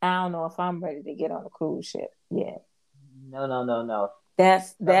 I don't know if I'm ready to get on a cruise ship yet. No, no, no, no. That's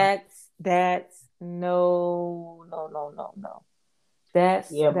So, that's no, no, no, no, no.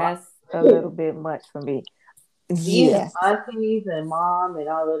 That's yeah, that's a little bit much for me. these Yeah. aunties and mom and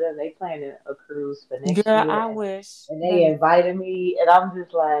all of them, they planning a cruise for next Girl, year, I and wish. they invited me, and I'm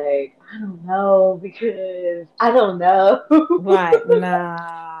just like, I don't know because I don't know. Right.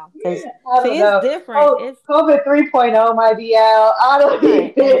 Nah. Because I see, don't it's know. different. Oh, It's COVID 3.0 might be out. I don't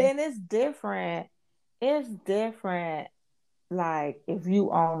right. And even. then it's different. It's different. Like if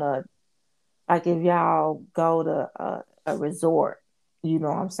you own like if y'all go to a resort, you know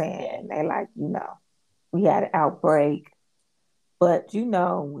what I'm saying? Yeah, And they like, we had an outbreak. But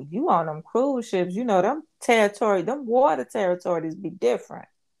when you on them cruise ships, them water territories be different.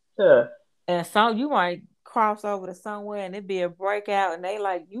 sure. And so you might cross over to somewhere and it be a breakout and they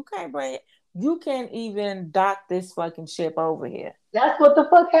like, you can't even dock this fucking ship over here. That's what the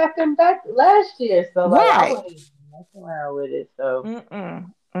fuck happened back last year. So like, I Right. wasn't even messing around with it. So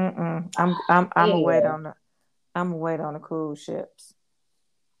Mm-mm. Mm-mm. I'm gonna wait anyway, on the cruise ships.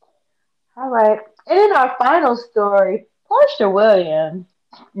 all right. And in our final story, Portia Williams.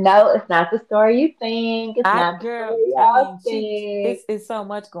 No, it's not the story you think. It's not the Girl, story I y'all mean, think. it's so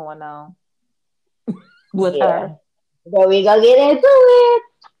much going on with Yeah, her. but we gonna get into it.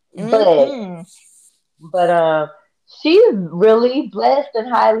 But Mm-hmm. but she's really blessed and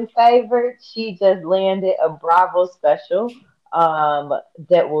highly favored. She just landed a Bravo special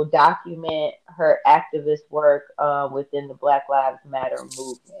that will document her activist work within the Black Lives Matter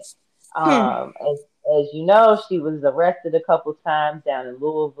movement. Hmm. As you know, she was arrested a couple times down in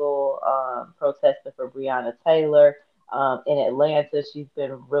Louisville, protesting for Breonna Taylor. In Atlanta, she's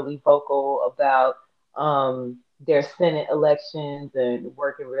been really vocal about their Senate elections and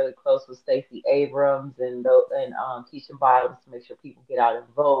working really close with Stacey Abrams and Keisha Bottoms to make sure people get out and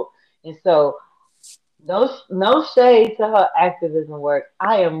vote. And so, no shade to her activism work.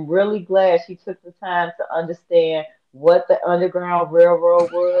 I am really glad she took the time to understand what the Underground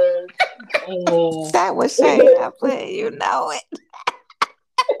Railroad was. And That was shade. I put you know it.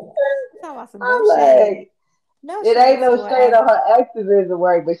 Talk about some no I'm shade. like, No it ain't shade no to shade her. on her activism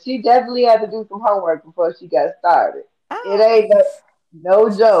work, but she definitely had to do some homework before she got started. It I, ain't no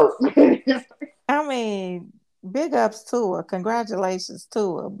joke. I mean, big ups to her. Congratulations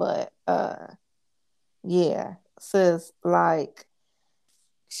to her. But yeah, sis, like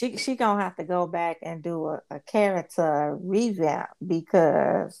she gonna have to go back and do a character revamp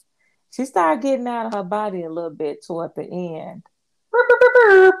because she started getting out of her body a little bit toward the end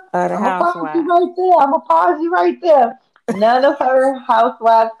of the I'm gonna pause you housewife. right there. I'm gonna pause you right there. None of her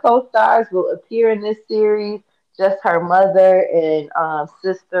Housewives co-stars will appear in this series. Just her mother and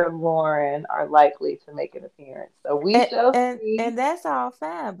sister Lauren are likely to make an appearance. So we And, shall and see. and that's all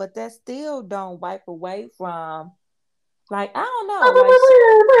fine, but that still don't wipe away from, like, I don't know, like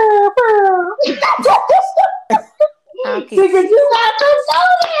I'll keep. Because you got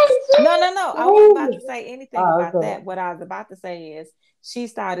some No, no, no. I wasn't about to donuts. say anything Oh, about okay. that. What I was about to say is she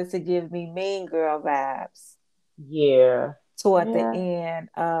started to give me Mean Girl vibes Yeah. toward the Yeah. end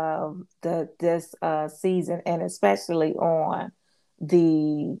of this season, and especially on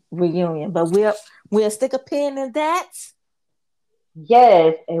the reunion. But we'll stick a pin in that.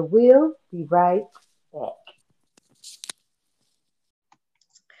 Yes, and we'll be right back.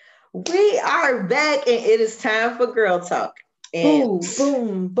 We are back, and it is time for Girl Talk. And Boom,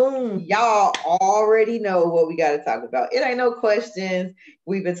 boom, boom. y'all already know what we got to talk about. It ain't no questions.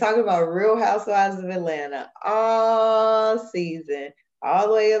 We've been talking about Real Housewives of Atlanta all season, all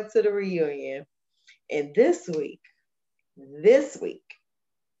the way up to the reunion. And this week,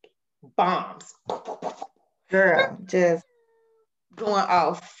 bombs. Girl, just Going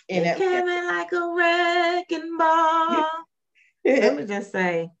off in it came in like a wrecking ball. Let me just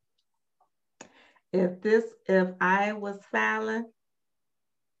say, if I was Fallon,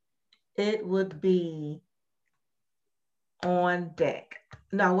 it would be on deck.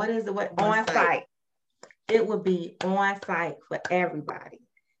 No, what is it? What On on site. site? It would be on site for everybody.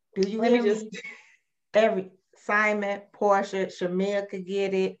 Do you Let me hear just. me? Every Simon, Portia, Shamir could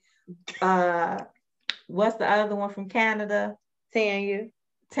get it. What's the other one from Canada? Tanya.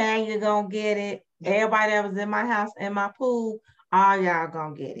 Tanya gonna get it. Everybody that was in my house in my pool, all y'all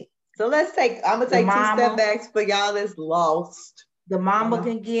gonna get it. So let's take. I'm gonna The take two mama. step backs for y'all that's lost. The mama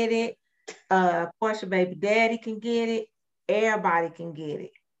can get it. Portia baby daddy can get it. Everybody can get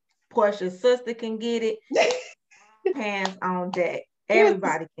it. Portia's sister can get it. Hands on deck.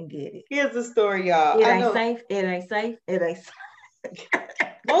 Everybody can get it. Here's the story, y'all. It I ain't know safe. It ain't safe. It ain't safe.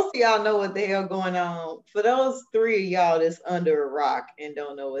 most of y'all know what the hell going on. For those 3 of y'all that's under a rock and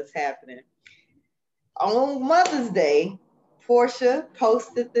don't know what's happening. On Mother's Day, Portia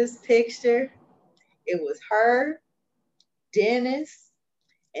posted this picture. It was her, Dennis,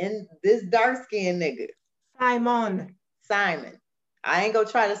 and this dark-skinned nigga, Simon. I ain't gonna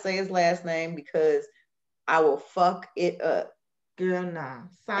try to say his last name because I will fuck it up. Girl, nah.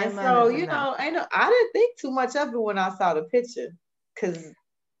 Simon. And so, I didn't think too much of it when I saw the picture because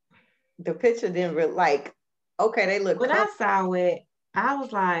the picture didn't really okay, they look. When I saw it, I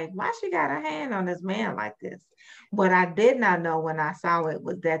was like, why she got her hand on this man like this? What I did not know when I saw it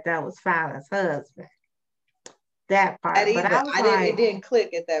was that was Fallon's husband. That part. But I was like, it didn't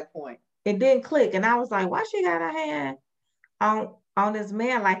click at that point. It didn't click. And I was like, why she got her hand on this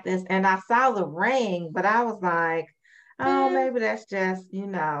man like this? And I saw the ring, but I was like, oh, maybe that's just,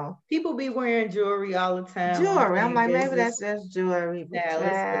 People be wearing jewelry all the time. Jewelry. I'm like, maybe that's just jewelry.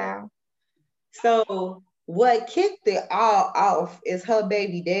 So what kicked it all off is her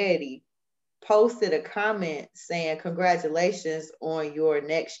baby daddy posted a comment saying, congratulations on your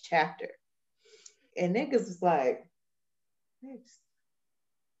next chapter. And niggas was like,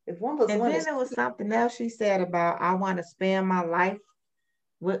 if one was and then there was something else she said about, I want to spend my life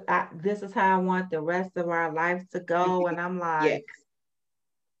with, this is how I want the rest of our lives to go. And I'm like,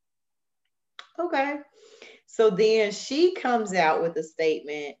 okay. So then she comes out with a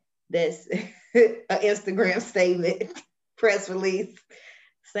statement that's an Instagram statement, press release,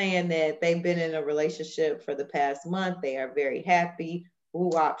 saying that they've been in a relationship for the past month. They are very happy.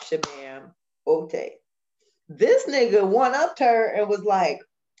 Uwap Shamam Ote. This nigga one-upped her and was like,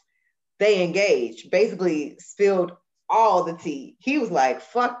 they engaged, basically spilled all the tea. He was like,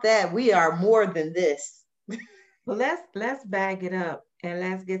 fuck that. We are more than this. Well, let's back it up and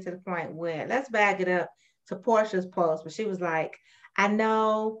let's get to the point where let's back it up to Portia's post, but she was like, I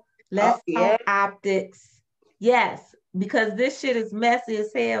know, let's talk optics. Yes, because this shit is messy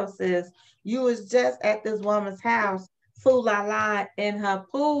as hell, sis. You was just at this woman's house, fool la la in her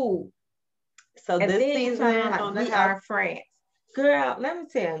pool. So and this season like, we are friends. Girl, let me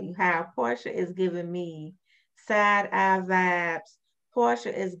tell you how Portia is giving me side eye vibes.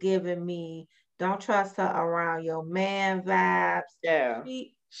 Portia is giving me don't trust her around your man vibes. Yeah.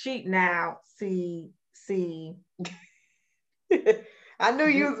 She now see. I knew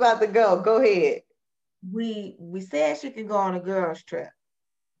you was about to go. Go ahead. We said she can go on a girls trip.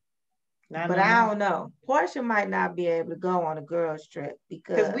 But I don't know. Portia might not be able to go on a girls trip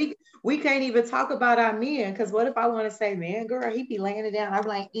because we can't even talk about our men. Because what if I want to say, man, girl, he be laying it down. I'm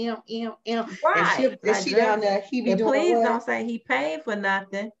like, right? And she down there, he be doing please what? Don't say he paid for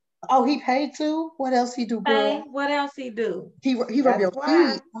nothing. Oh, he paid too? What else he do, girl? What else he do? He rub your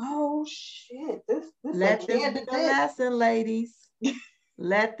feet. Oh shit! This let this be a lesson, ladies.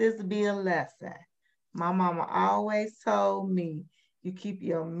 Let this be a lesson. My mama always told me you keep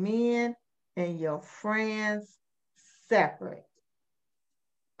your men and your friends separate.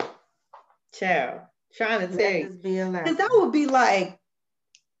 Child, trying to tell you, because that would be like,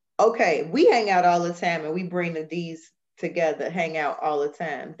 okay, we hang out all the time and we bring the D's together, hang out all the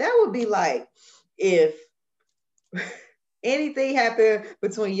time. That would be like if anything happened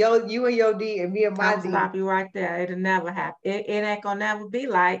between you and your D and me and my D. I'll stop you right there. It'll never happen. It ain't gonna never be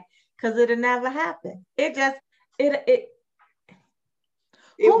like, because it'll never happen.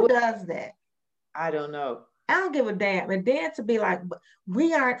 Who does that? I don't know. I don't give a damn. And then to be like,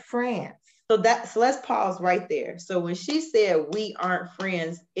 we aren't friends. So let's pause right there. So when she said we aren't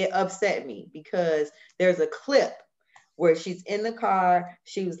friends, it upset me because there's a clip where she's in the car.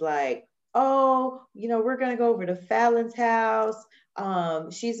 She was like, oh, we're going to go over to Fallon's house.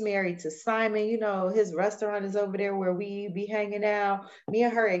 She's married to Simon. His restaurant is over there where we be hanging out. Me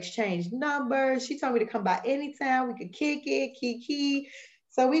and her exchanged numbers. She told me to come by anytime. We could kick it, kiki.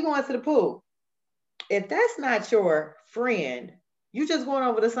 So we going to the pool. If that's not your friend, you just going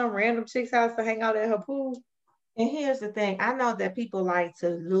over to some random chick's house to hang out at her pool. And here's the thing. I know that people like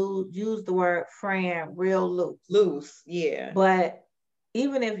to use the word friend real loose. Loose, yeah. But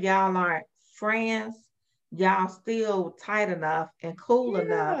even if y'all aren't friends, y'all still tight enough and cool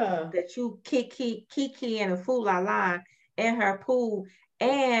enough Yeah. that you kiki and fool la la in her pool,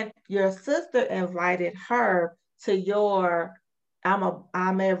 and your sister invited her to your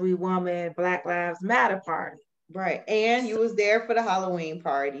I'm every woman Black Lives Matter party. Right. And you was there for the Halloween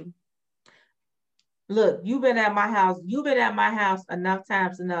party. Look, you've been at my house. You've been at my house enough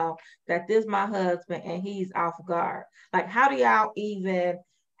times to know that this my husband and he's off guard. Like, how do y'all even?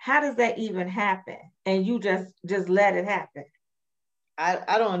 How does that even happen? And you just let it happen.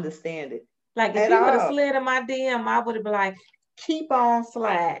 I don't understand it Like, if at you would have all. slid in my DM, I would have been like, keep on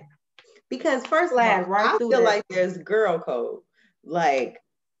slide, Because first of all, slide right I through feel that. like there's girl code. Like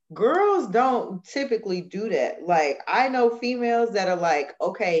girls don't typically do that. Like I know females that are like,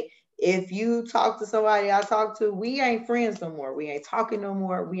 okay, if you talk to somebody I talk to, we ain't friends no more. We ain't talking no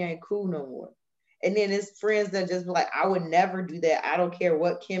more. We ain't cool no more. And then it's friends that just be like, I would never do that. I don't care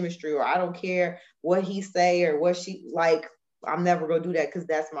what chemistry or I don't care what he say or what she like. I'm never gonna do that because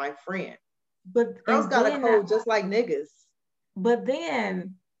that's my friend. But Girls and got a then, code just like niggas. but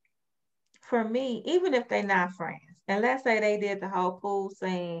then for me, even if they're not friends, and let's say they did the whole pool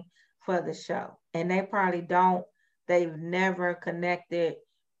scene for the show, and they probably don't, they've never connected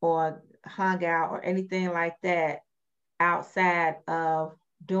or hung out or anything like that outside of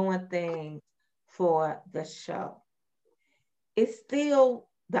doing things for the show. It's still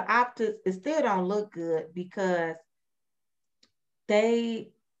the optics, it still don't look good because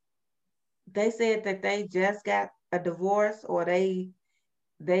they they said that they just got a divorce or they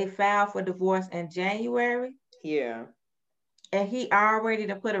filed for divorce in January, Yeah. and he already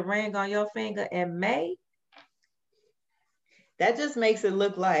to put a ring on your finger in May. That just makes it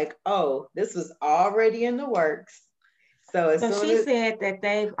look like, oh, this was already in the works. So as So soon she as said that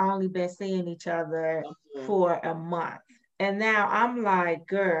they've only been seeing each other Mhm. for a month. And now I'm like,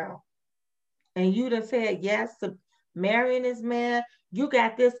 girl, and you done said yes to marrying this man. You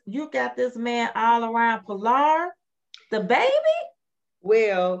got this man all around Pilar, the baby.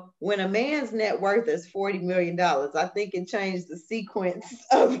 well, when a man's net worth is $40 million, I think it changed the sequence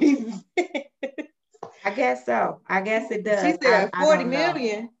of events. I guess so. I guess it She does. said I 40 don't know.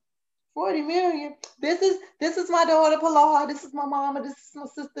 million. 40 million. This is my daughter Pilar. This is my mama. This is my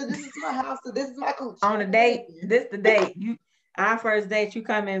sister. This is my house. This is my coach. On a date, this the date. You our first date, you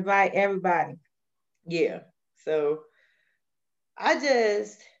come invite everybody. Yeah. So I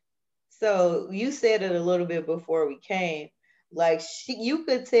just so you said it a little bit before we came. Like you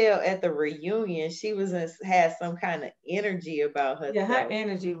could tell at the reunion she had some kind of energy about Yeah, her herself.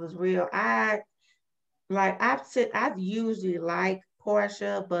 energy was real. I've usually liked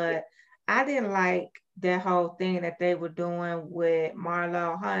Portia, but I didn't like that whole thing that they were doing with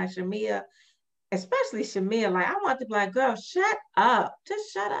Marlo, her and Shamia, especially Shamia. Like I want to be like, girl, shut up.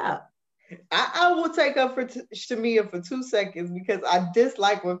 Just shut up. I will take up for Shamia for 2 seconds because I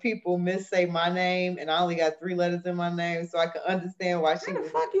dislike when people missay my name and I only got 3 letters in my name, so I can understand why she How the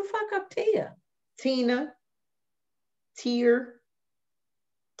was fuck you fuck up Tia? Tina, Tier.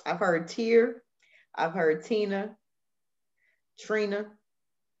 I've heard Tier. I've heard Tina, Trina.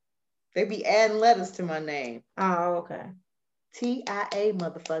 They be adding letters to my name. Oh, okay. TIA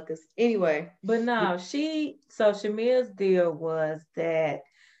motherfuckers. Anyway, But no, so Shamia's deal was that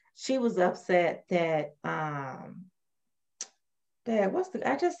she was upset that what's the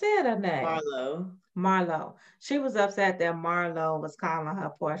I just said her name. Marlo. Marlo. She was upset that Marlo was calling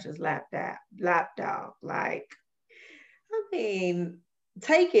her Portia's lap dog. Like I mean,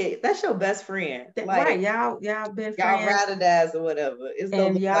 take it. That's your best friend. that, right, Like y'all been y'all friends ride or dies or whatever. It's gonna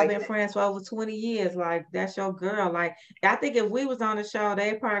and look y'all like been that. friends for over 20 years. Like that's your girl. Like I think if we was on the show,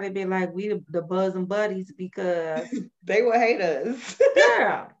 they'd probably be like we the bosom buddies because They will hate us.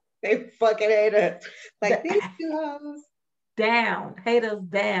 girl, They fucking hate us. Like the, these two hoes. down, hate us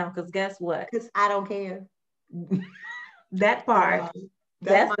down. Because guess what? Because I don't care. That part,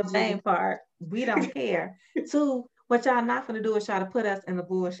 That's that's my the main shit. part. We don't care. Two, what y'all not gonna do is try to put us in the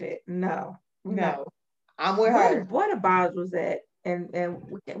bullshit. No, we're not. No. I'm with her. What the bars was at, and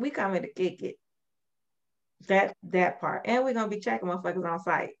we coming to kick it. That part, and we're gonna be checking motherfuckers on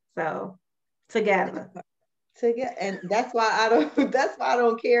site. So together, And that's why I don't that's why I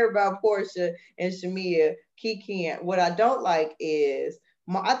don't care about Portia and Shamia, Kiki. What I don't like is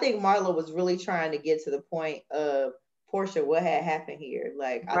I think Marlo was really trying to get to the point of Portia, what had happened here.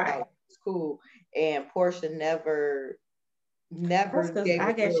 Like I thought right? it was cool. And Portia never That's because gave I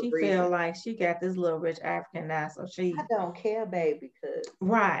a guess good she feel reason. like she got this little rich African now, so I she don't care, baby, because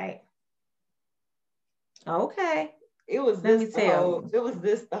right. Okay, let me tell you. it was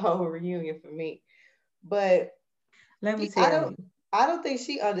this the whole reunion for me. But Let me I tell don't you. I don't think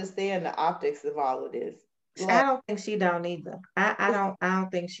she understands the optics of all of this. I Like, don't think she don't either. I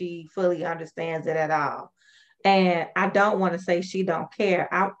don't think she fully understands it at all. And I don't want to say she don't care.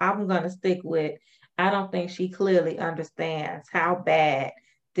 I'm gonna stick with I don't think she clearly understands how bad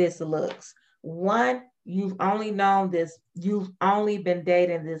this looks. One, you've only been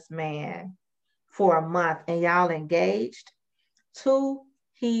dating this man for a month and y'all engaged. Two,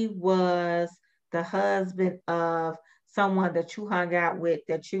 he was the husband of someone that you hung out with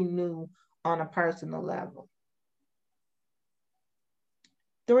that you knew on a personal level.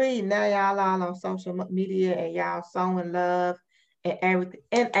 Three, now y'all all on social media and y'all sowing love and everything.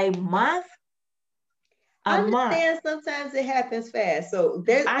 In a month, a I month. understand sometimes it happens fast. So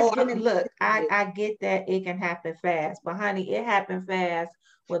there's, I oh, I get mean, look, I get that it can happen fast, but honey, it happened fast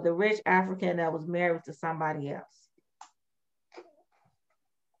with a rich African that was married to somebody else.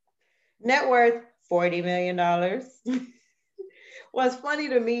 net worth $40 million. What's funny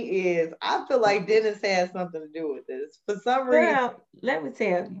to me is I feel like Dennis has something to do with this. For some reason, Girl, let me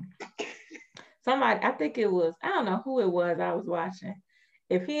tell you. Somebody, I think it was, I don't know who it was I was watching.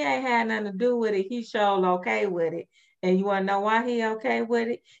 If he ain't had nothing to do with it, he showed okay with it. And you want to know why he okay with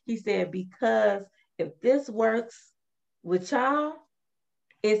it? He said, because if this works with y'all,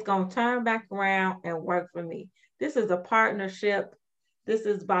 it's going to turn back around and work for me. This is a partnership. This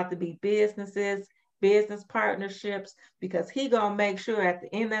is about to be business partnerships, because he going to make sure at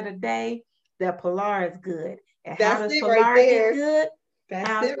the end of the day that Pilar is good. And how that's does it right Pilar get there. good? That's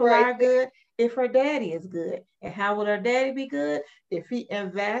How's it right Pilar there. good? If her daddy is good. And how will her daddy be good? If he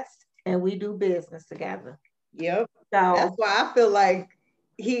invests and we do business together. Yep. That's So why I feel like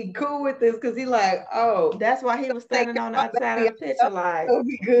he cool with this because he like, oh, that's why he was take standing care on the of other my side baby. of the I picture know like, it'll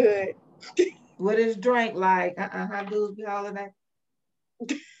be good. with his drink like, how dudes be hollering that?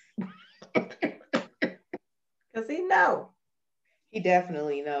 Because he know. He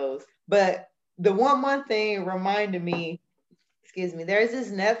definitely knows. But the 1 month thing reminded me, excuse me, there's this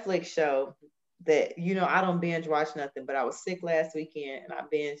Netflix show that, I don't binge watch nothing, but I was sick last weekend and I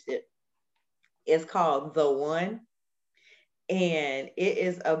binged it. It's called The One. And it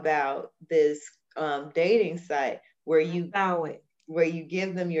is about this dating site where you Know it. where you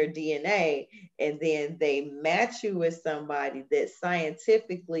give them your DNA and then they match you with somebody that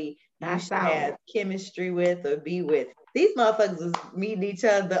scientifically you I should saw have it. chemistry with or be with. These motherfuckers was meeting each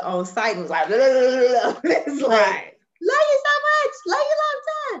other on site and was like, blah, blah, blah, blah. It's like, Right. love you so much, love you long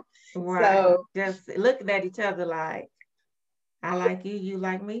time. Right. So Just looking at each other like, I like you, you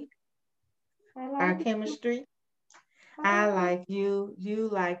like me. I Our like you. chemistry. I I like like you, you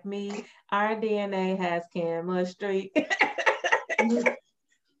like me. Our DNA has chemistry. you.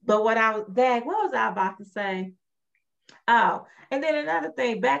 But what was I about to say? Oh, and then another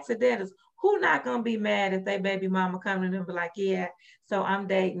thing, back to dentists, who not gonna be mad if they baby mama come to them and be like, yeah, so I'm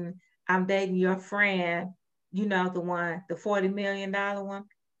dating your friend, the one, the $40 million one.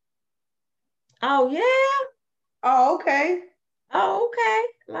 Oh yeah? Oh, okay. Oh, okay.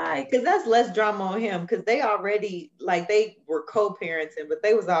 Like Because that's less drama on him because they already, like, they were co-parenting, but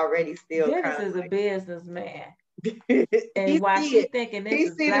they was already still Dennis kind is a businessman. of And he while see she it. thinking this He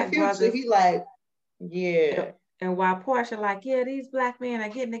is see the black future. brothers, He like, yeah. and while Portia like, yeah, these black men are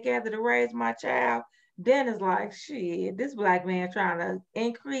getting together to raise my child, Dennis like, shit, this black man trying to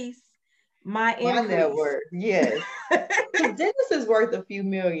increase my My increase. network, yes. Because Dennis is worth a few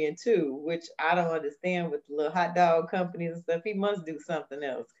million too, which I don't understand with the little hot dog companies and stuff. He must do something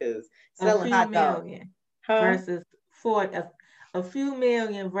else because A selling few hot dogs, million huh? versus 40, a few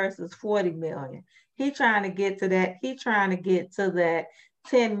million versus 40 million. He trying to get to that. He trying to get to that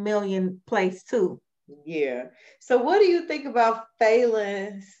 10 million place too. Yeah. So what do you think about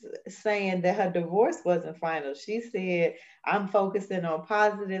Phelan saying that her divorce wasn't final? She said, I'm focusing on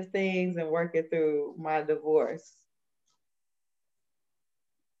positive things and working through my divorce.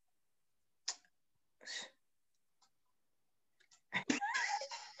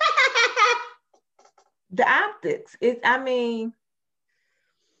 The optics. I mean,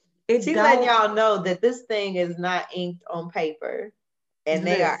 it She's letting don't y'all know that this thing is not inked on paper and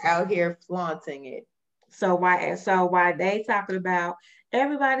they are listen. out here flaunting it. So why they talking about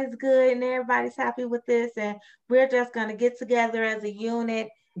everybody's good and everybody's happy with this and we're just gonna get together as a unit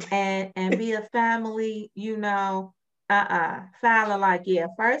and be a family, Fowler like, yeah,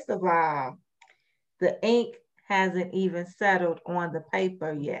 first of all, the ink hasn't even settled on the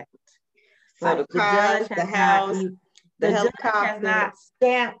paper yet. So Like the cars, the house, the the judge has helicopter. not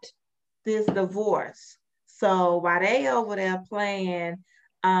stamped this divorce. So while they over there playing,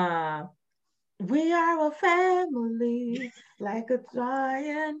 uh, We are a family, like a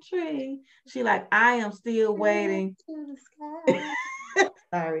giant tree. She like, I am still waiting. To the sky.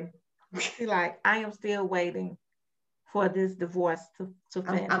 Sorry. She like, I am still waiting for this divorce to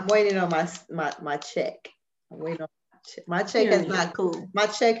finish. I'm waiting on my check. I'm waiting on my check has Period. not Cool. my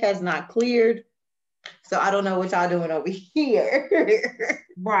check has not cleared. So I don't know what y'all doing over here.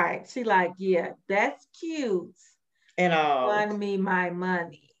 Right. She like, yeah, that's cute. And Fund me my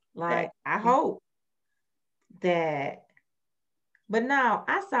money. Like, I hope that. But now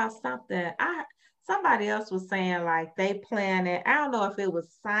I saw something. Somebody else was saying like they planning. I don't know if it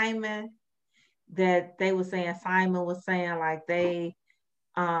was Simon that they were saying. Simon was saying like they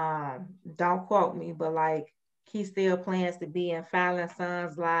don't quote me, but like he still plans to be in Fallon's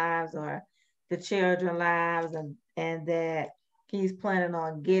Sons lives or the children lives, and that he's planning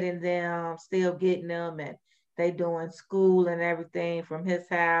on still getting them, and they doing school and everything from his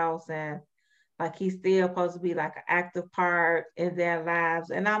house, and like he's still supposed to be like an active part in their lives.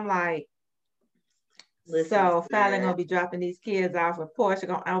 And I'm like, listen, so Fallon gonna be dropping these kids off, and Portia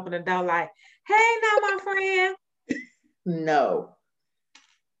gonna open the door like, hey now my friend. No.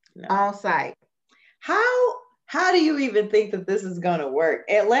 On site. How do you even think that this is gonna work?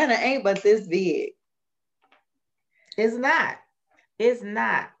 Atlanta ain't but this big. It's not. It's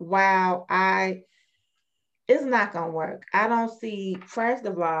not. Wow, it's not gonna work. I don't see, first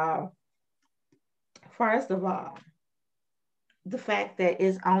of all, the fact that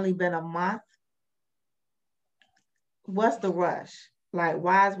it's only been a month. What's the rush? Like,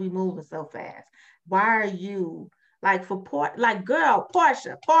 why is we moving so fast? Why are you like like girl,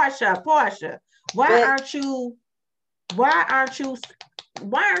 Portia? Why aren't you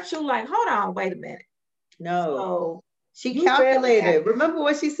like, hold on, wait a minute. No. So she calculated. Remember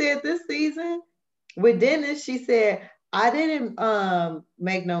what she said this season? With Dennis, she said, I didn't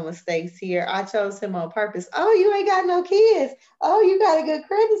make no mistakes here. I chose him on purpose. Oh, you ain't got no kids. Oh, you got a good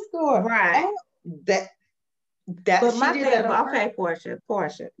credit score. Right. Oh, that but she my did thing, that. Okay, Portia,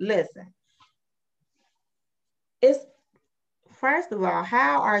 listen. It's first of all,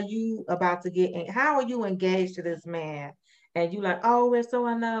 how are you engaged to this man? And you like, oh, we're so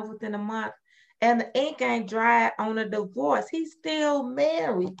in love within a month. And the ink ain't dry on a divorce. He's still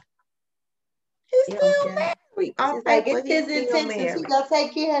married. He's still married. On paper, he's still married. She gonna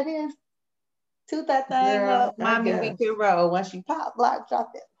take care of this. Toot that thing up. Mommy, we can roll. Once you pop, block,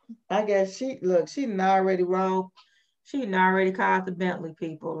 drop it. I guess she didn't already roll. She didn't already called the Bentley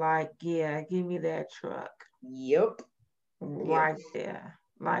people. Like, yeah, give me that truck. Yep. Right there.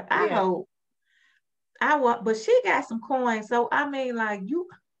 Like, I hope. But she got some coins. So I mean, like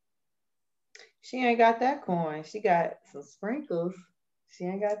she ain't got that coin. She got some sprinkles. She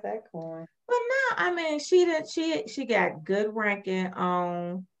ain't got that coin. But now, I mean, she got good ranking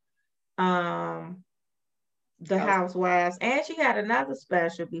on the Housewives, and she had another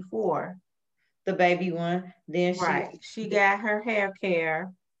special before. The baby one. Then she got her hair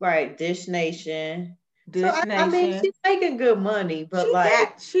care. Right, Dish Nation. I mean, she's making good money, but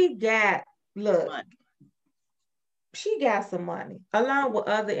she got some money along with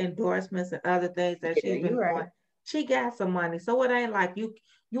other endorsements and other things that she's been doing. She got some money, so it ain't like you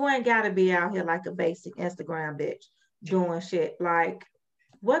ain't got to be out here like a basic Instagram bitch doing shit. Like,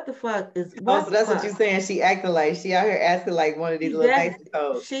 what the fuck is? So that's what you're saying. She acting like she out here asking like one of these little basic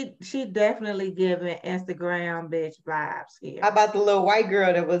hoes. She definitely giving Instagram bitch vibes here. How about the little white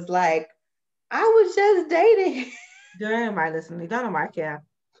girl that was like, I was just dating? Girl, anybody listening? Don't nobody care.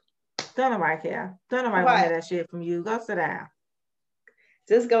 Don't nobody care. Don't nobody want to hear that shit from you. Go sit down.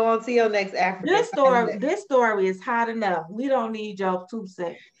 Just go on to your next African. This story is hot enough. We don't need your 2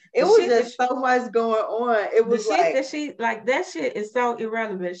 cents. It was just so much going on. It was the shit that she like. That shit is so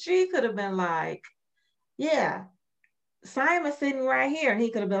irrelevant. She could have been like, yeah, Simon sitting right here, and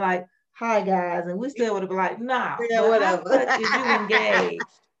he could have been like, hi guys, and we still would have been like, nah, yeah, whatever. How much is you engaged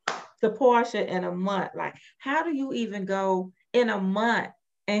to Portia in a month? Like, how do you even go in a month?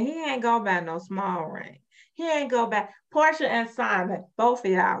 And he ain't go by no small ring. He ain't go back. Portia and Simon, both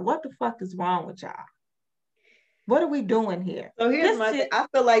of y'all, what the fuck is wrong with y'all? What are we doing here? So here's my thing. I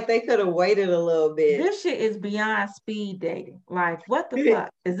feel like they could have waited a little bit. This shit is beyond speed dating. Like, what the fuck?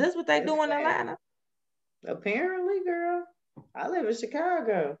 Is this what they do in Atlanta? Apparently, girl. I live in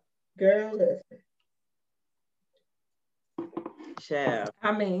Chicago. Girl, listen. Child.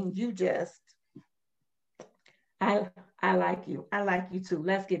 I mean, you just... I like you. I like you too.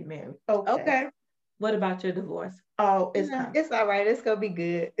 Let's get married. Okay. What about your divorce? Oh, it's all right. It's gonna be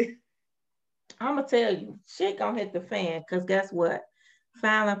good. I'm gonna tell you, shit gonna hit the fan. Cause guess what?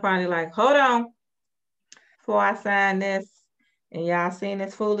 Fallon probably like, hold on, before I sign this, And y'all seen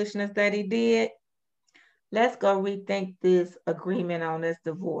this foolishness that he did? Let's go rethink this agreement on this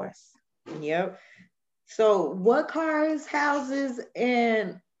divorce. Yep. So what cars, houses,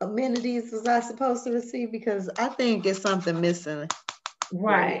 and amenities was I supposed to receive? Because I think it's something missing.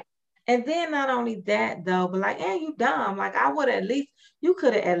 Right. And then not only that though, but like, hey, you dumb. Like I would you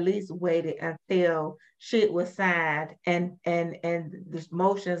could have at least waited until shit was signed and the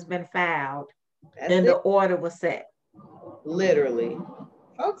motion's been filed and the order was set. Literally.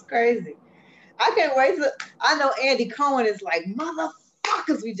 Folks crazy. I can't wait to. I know Andy Cohen is like,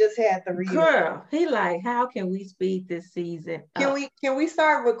 motherfuckers, we just had the reunion. Girl, he like, how can we speed this season up? Can we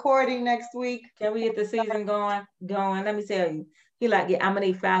start recording next week? Can we get the season going? Let me tell you. He like, yeah, I'm gonna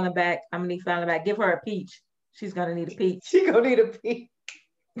need Fallon back. Give her a peach. She's gonna need a peach. She gonna need a peach.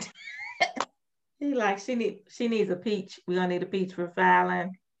 He like, she needs a peach. We're gonna need a peach for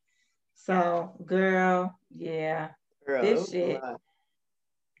Fallon. So, girl, yeah. Girl, this shit.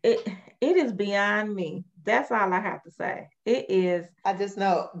 It is beyond me. That's all I have to say. It is. I just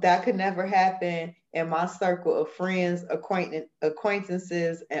know that could never happen in my circle of friends,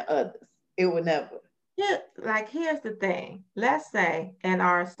 acquaintances, and others. It would never. Yeah, like here's the thing. Let's say in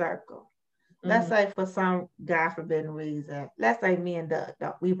our circle, let's say for some God forbidden reason, let's say me and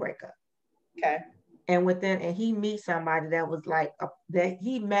Doug, we break up. Okay. And he meets somebody that was like that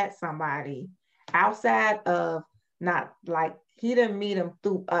he met somebody outside of, not like he didn't meet him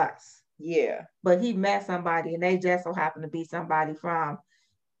through us. Yeah. But he met somebody and they just so happened to be somebody from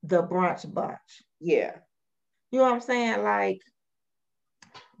the brunch bunch. Yeah. You know what I'm saying? Like,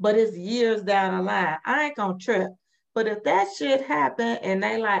 but it's years down the line. I ain't gonna trip. But if that shit happened and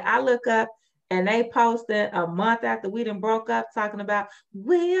they like, I look up and they posted a month after we done broke up talking about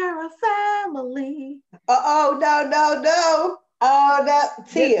we are a family. No. Oh, that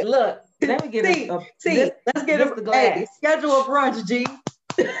Tia. Look, let me get let's get a glass. Hey, schedule a brunch, G.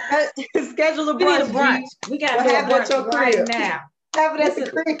 Schedule a brunch. We gotta have a brunch right now. Have it at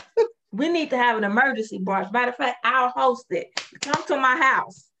the crib. We need to have an emergency brunch. Matter of fact, I'll host it. Come to my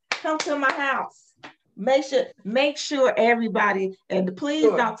house. Make sure everybody, and please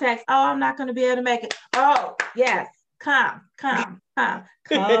don't text, oh, I'm not going to be able to make it. Oh, yes. Come on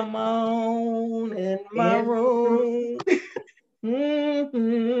in my room.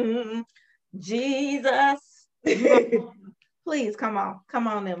 Mm-hmm. Jesus. Please come on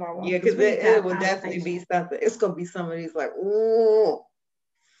in my room. Yeah, because it will definitely be something. It's going to be some of these like, ooh,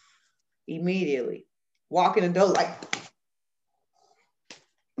 immediately. Walk in the door like,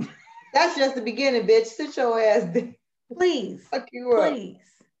 that's just the beginning, bitch. Sit your ass down. Please. Fuck you up.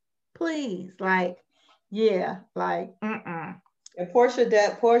 Please. Like, yeah, like, And Portia, you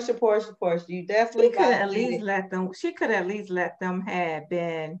definitely she could at least let them have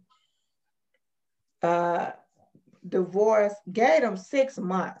been divorced, gave them 6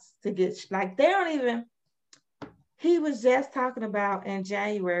 months to get, like, they don't even, he was just talking about in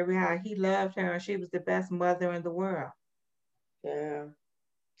January how he loved her and she was the best mother in the world. Yeah.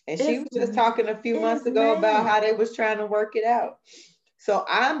 And she was just talking a few months ago about how they was trying to work it out. So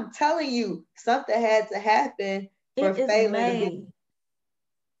I'm telling you, something had to happen for Phelan.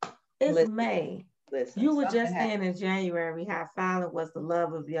 It's May. Listen, you were just saying in January how Phelan was the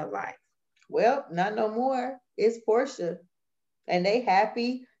love of your life. Well, not no more. It's Portia. And they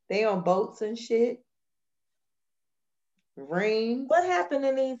happy. They on boats and shit. Rings. What happened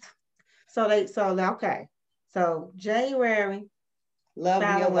in these? Okay. So January,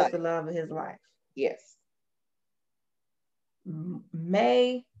 Fallon was the love of his life. Yes.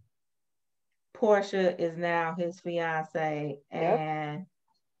 May, Portia is now his fiance and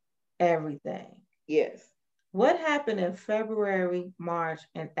everything. Yes. What happened in February, March,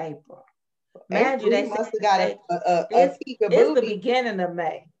 and April? Imagine they must have got it's the beginning of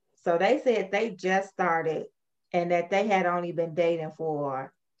May. So they said they just started and that they had only been dating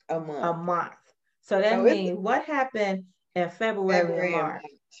for a month. So that means what happened in February and March?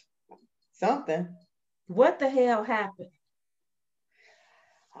 Something. What the hell happened?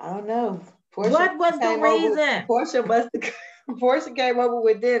 I don't know. What was the reason? Portia came over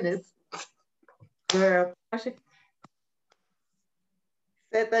with Dennis. Girl, Portia.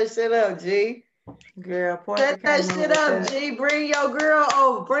 Set that shit up, G. Girl, Portia set that shit up, G. Bring your girl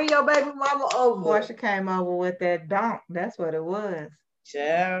over. Bring your baby mama over. Portia came over with that donk. That's what it was.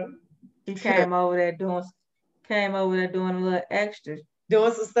 Child. He came over there doing a little extra.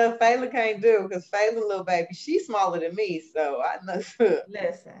 Doing some stuff Phelan can't do because Phelan little baby, she's smaller than me, so I know.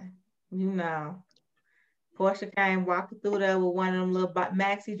 Listen, you know, Portia came walking through there with one of them little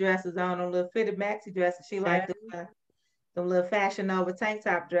maxi dresses on, them little fitted maxi dresses. She liked them little Fashion Nova tank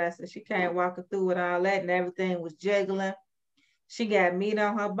top dresses. She came walking through with all that and everything was jiggling. She got meat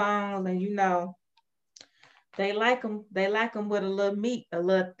on her bones, and they like them. They like them with a little meat, a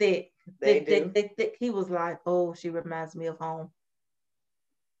little thick, They thick, do. thick, thick, thick. He was like, "Oh, she reminds me of home."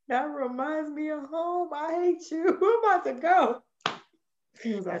 That reminds me of home. I hate you. I'm about to go.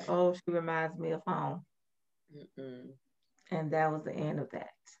 He was like, "Oh, she reminds me of home," Mm-mm. and that was the end of that.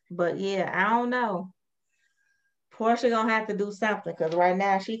 But yeah, I don't know. Portia gonna have to do something because right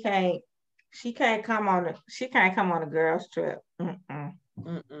now she can't come on a girls trip. Mm-mm.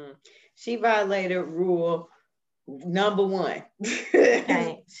 Mm-mm. She violated rule number one.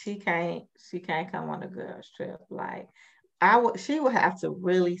 She can't come on a girls trip. Like she would have to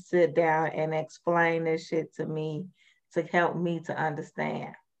really sit down and explain this shit to me to help me to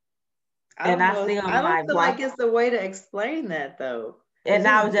understand. I And don't I know. still I am don't like, feel why? like it's the way to explain that though. It's And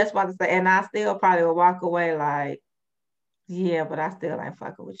I just was just about to say, and I still probably would walk away like, yeah, but I still ain't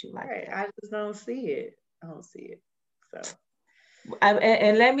fucking with you like right. that. I just don't see it. I don't see it. So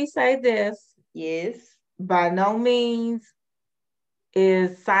And let me say this, yes. by no means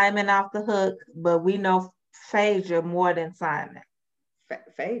is Simon off the hook, but we know Phaedra more than Simon.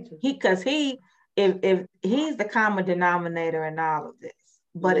 Phaedra. If he's the common denominator in all of this,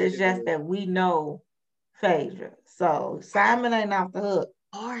 but it's just that we know Phaedra. So Simon ain't off the hook.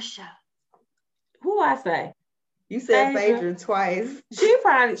 Portia. Who I say? You said Phaedra twice. She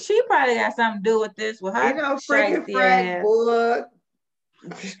probably got something to do with this with her freaking shady frack ass. book.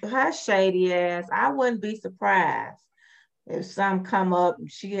 Her shady ass. I wouldn't be surprised if some come up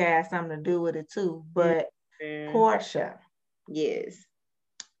and she has something to do with it too. But Portia. Yes.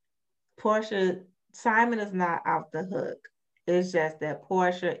 Portia, Simon is not off the hook. It's just that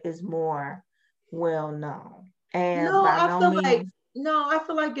Portia is more well known. And no, by I no feel means, like I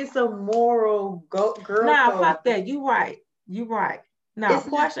feel like it's a moral girl nah, code. fuck that. You right. No,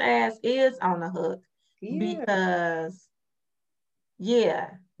 Portia ass is on the hook because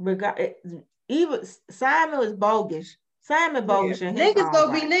even Simon was bogus. Simon bogus in his niggas own go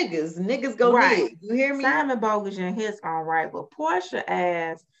right. be niggas. Niggas go nig. You hear me? Simon bogus in his own right, but Portia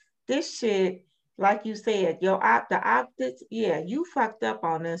ass, this shit, like you said, the optics, yeah, you fucked up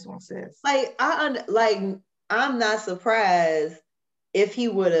on this one, sis. Like I'm not surprised if he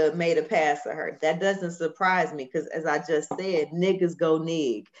would have made a pass at her. That doesn't surprise me because, as I just said, niggas go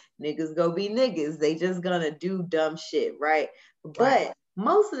nig. Niggas go be niggas. They just gonna do dumb shit, right? But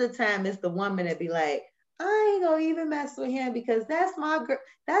most of the time, it's the woman that be like, I ain't gonna even mess with him because that's my girl.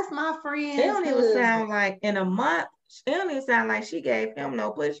 That's my friend. It don't even sound like in a month. It don't even sound like she gave him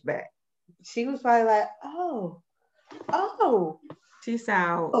no pushback. She was probably like, oh. She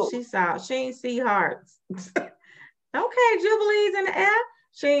ain't see hearts. Okay, Jubilee's in the air.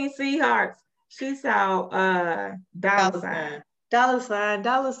 She ain't see hearts. She saw dollar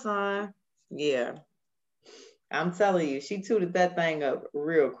sign. Yeah. I'm telling you, she tooted that thing up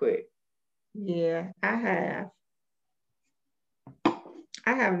real quick. Yeah, I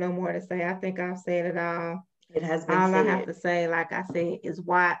have no more to say. I think I've said it all. It has been all said. I have to say, like I said, is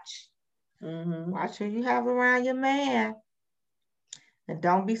watch. Watch who you have around your man. And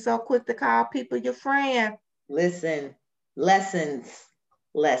don't be so quick to call people your friend. Listen, lessons.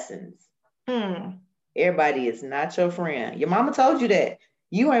 Everybody is not your friend. Your mama told you that.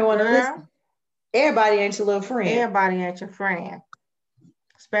 You ain't want to listen. Everybody ain't your little friend. Everybody ain't your friend.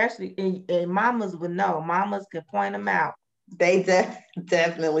 Especially, and mamas would know. Mamas can point them out. They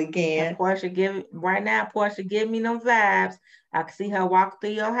definitely can. And Portia give me them vibes. I can see her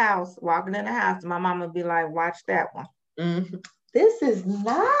walking in the house. My mama be like, watch that one. This is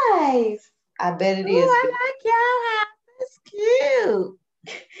nice. I bet it is. I like y'all house. It's cute.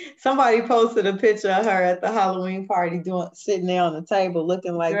 Somebody posted a picture of her at the Halloween party sitting there on the table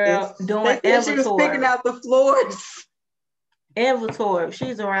looking like this. Doing inventory. She was picking out the floors. Inventory.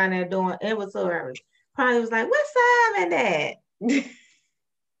 She's around there doing inventory. Probably was like, what's Simon at?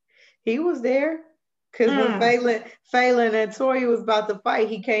 He was there. Because when Phelan and Tori was about to fight,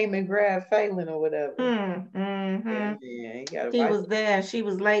 he came and grabbed Phelan or whatever. He was there. She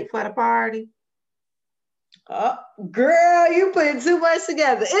was late for the party. Oh, girl, you putting too much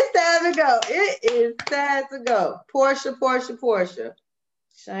together. It's time to go. It is time to go. Portia.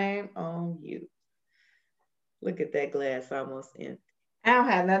 Shame on you. Look at that glass almost empty. I don't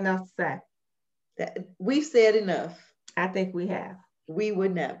have nothing else to say. We've said enough. I think we have. We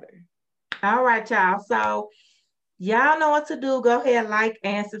would never. All right, y'all. So y'all know what to do. Go ahead, like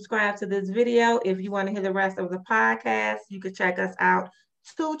and subscribe to this video. If you want to hear the rest of the podcast, you can check us out.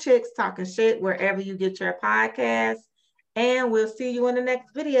 2 Chicks Talking Shit, wherever you get your podcasts. And we'll see you in the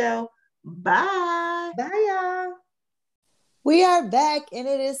next video. Bye. Bye, y'all. We are back, and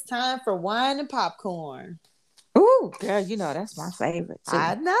it is time for wine and popcorn. Ooh, girl, you know that's my favorite too.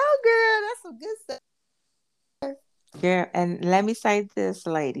 I know, girl. That's some good stuff. Girl, and let me say this,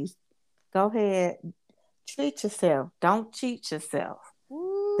 ladies. Go ahead, treat yourself. Don't cheat yourself.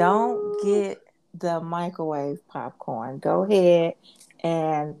 Don't Ooh. get the microwave popcorn. Go ahead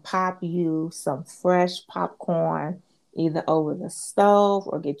and pop you some fresh popcorn either over the stove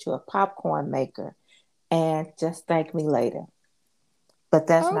or get you a popcorn maker and just thank me later. But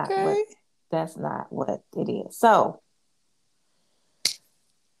Okay. that's not what it is. So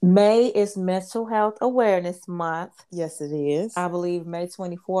May is Mental Health Awareness Month. Yes, it is. I believe May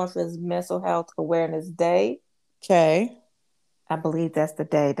 24th is Mental Health Awareness Day. Okay. I believe that's the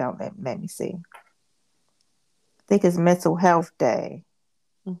day. Don't let me see. I think it's Mental Health Day,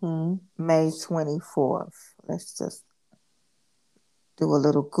 May 24th. Let's just do a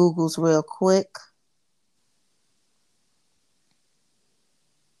little Googles real quick.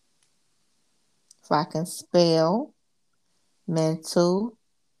 If I can spell mental.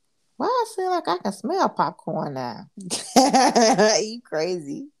 Why I feel like I can smell popcorn now? You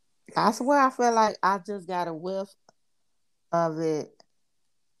crazy. I swear I feel like I just got a whiff of it.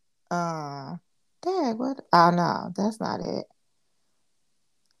 Dang, what? Oh no, that's not it.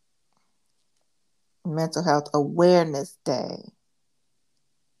 Mental Health Awareness Day.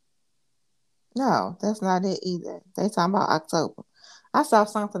 No, that's not it either. They talking about October. I saw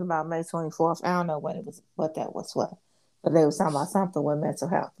something about May 24th. I don't know what that was for. But they were talking about something with mental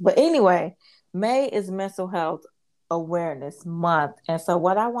health. But anyway, May is Mental Health Awareness Month. And so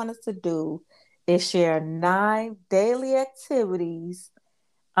what I want us to do is share 9 daily activities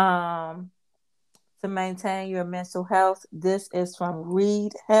to maintain your mental health. This is from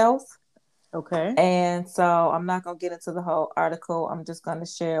Read Health. Okay. And so I'm not going to get into the whole article. I'm just going to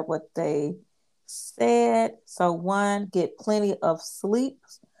share what they said. So, 1, get plenty of sleep.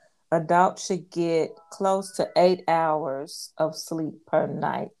 Adults should get close to 8 hours of sleep per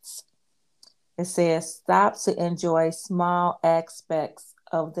night. It says stop to enjoy small aspects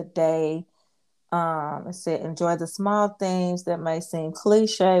of the day. It said enjoy the small things that may seem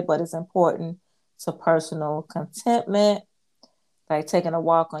cliche, but it's important to personal contentment, like taking a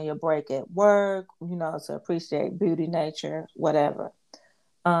walk on your break at work, to appreciate beauty, nature, whatever.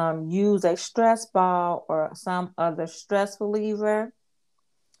 Use a stress ball or some other stress reliever.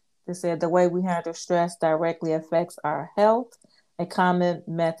 They said the way we handle stress directly affects our health. A common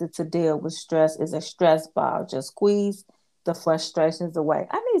method to deal with stress is a stress ball. Just squeeze the frustrations away.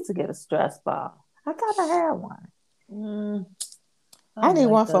 I need to get a stress ball. I thought I had one. I need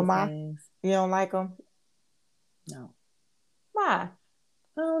like one for my. things. You don't like them? No. Why?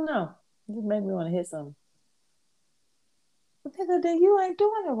 I don't know. It just made me want to hit something. Nigga, then you ain't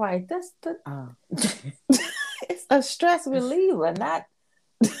doing it right. That's the. It's a stress reliever, not.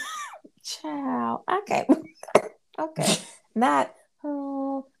 Child, I can't. Okay, not.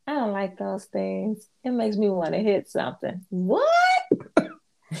 Oh, I don't like those things. It makes me want to hit something. What?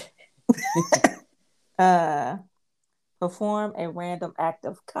 Perform a random act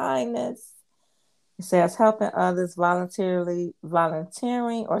of kindness. It says helping others volunteering,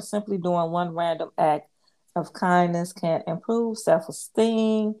 or simply doing one random act of kindness can improve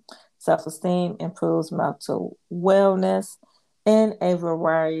self-esteem. Self-esteem improves mental wellness in a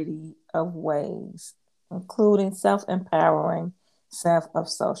variety of ways, including self-empowering, sense of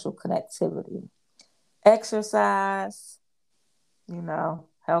social connectivity. Exercise,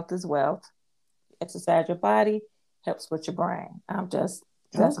 health is wealth. Exercise your body, helps with your brain.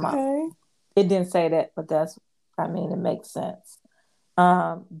 It didn't say that, but it makes sense.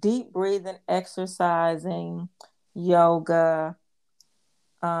 Deep breathing, exercising, yoga,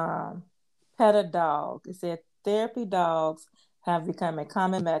 pet a dog. It said therapy dogs have become a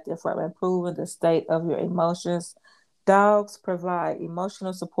common method for improving the state of your emotions. Dogs provide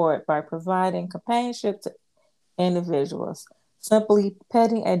emotional support by providing companionship to individuals. Simply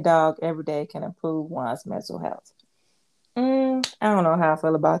petting a dog every day can improve one's mental health. I don't know how I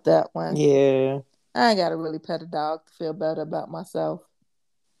feel about that one. Yeah. I ain't gotta really pet a dog to feel better about myself.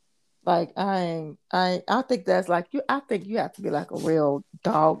 Like I think that's like you. I think you have to be like a real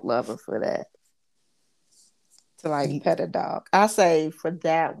dog lover for that. To like pet a dog. I say for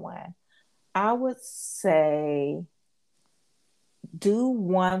that one, I would say do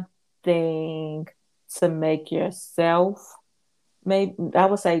one thing to make yourself. Maybe I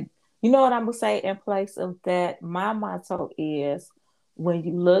would say, you know what I'm gonna say in place of that. My motto is, when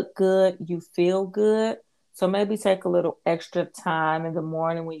you look good, you feel good. So maybe take a little extra time in the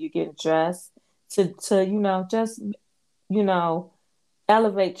morning when you get dressed to just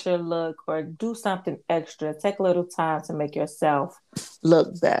elevate your look or do something extra. Take a little time to make yourself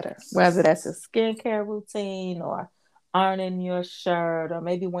look better, whether that's a skincare routine or ironing your shirt or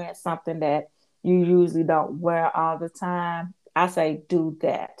maybe wearing something that you usually don't wear all the time. I say do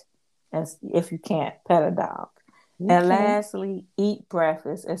that. And if you can't, pet a dog. And Okay. lastly, eat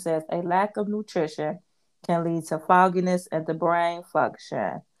breakfast. It says a lack of nutrition can lead to fogginess and the brain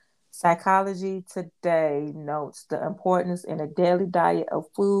function. Psychology Today notes the importance in a daily diet of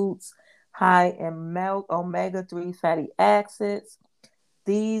foods high in omega 3 fatty acids.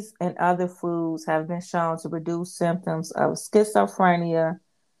 These and other foods have been shown to reduce symptoms of schizophrenia,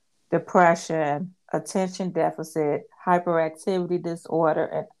 depression, attention deficit, hyperactivity disorder,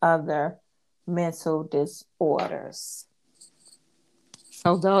 and other mental disorders.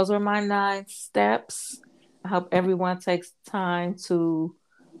 So, those are my 9 steps. I hope everyone takes time to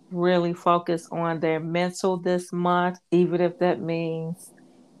really focus on their mental this month, even if that means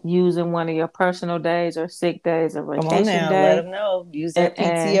using one of your personal days or sick days or Come on vacation now, let day. them know. Use And, that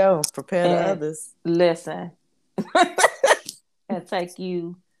and, PTO. Prepare the and others. listen and take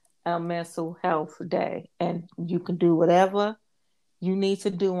you a mental health day. And you can do whatever you need to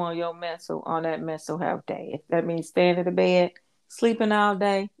do on that mental health day. If that means staying in the bed, sleeping all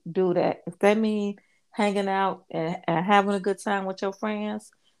day, do that. If that means hanging out and having a good time with your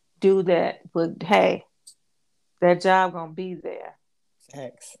friends, do that. But hey, that job gonna be there.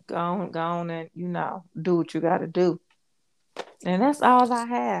 Thanks. Go on and do what you gotta do. And that's all I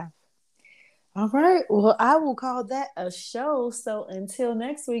have. All right. Well, I will call that a show. So until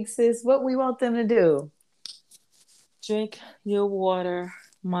next week, sis, what we want them to do? Drink your water,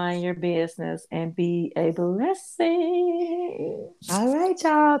 mind your business, and be a blessing. All right,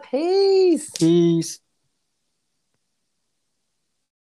 y'all. Peace. Peace.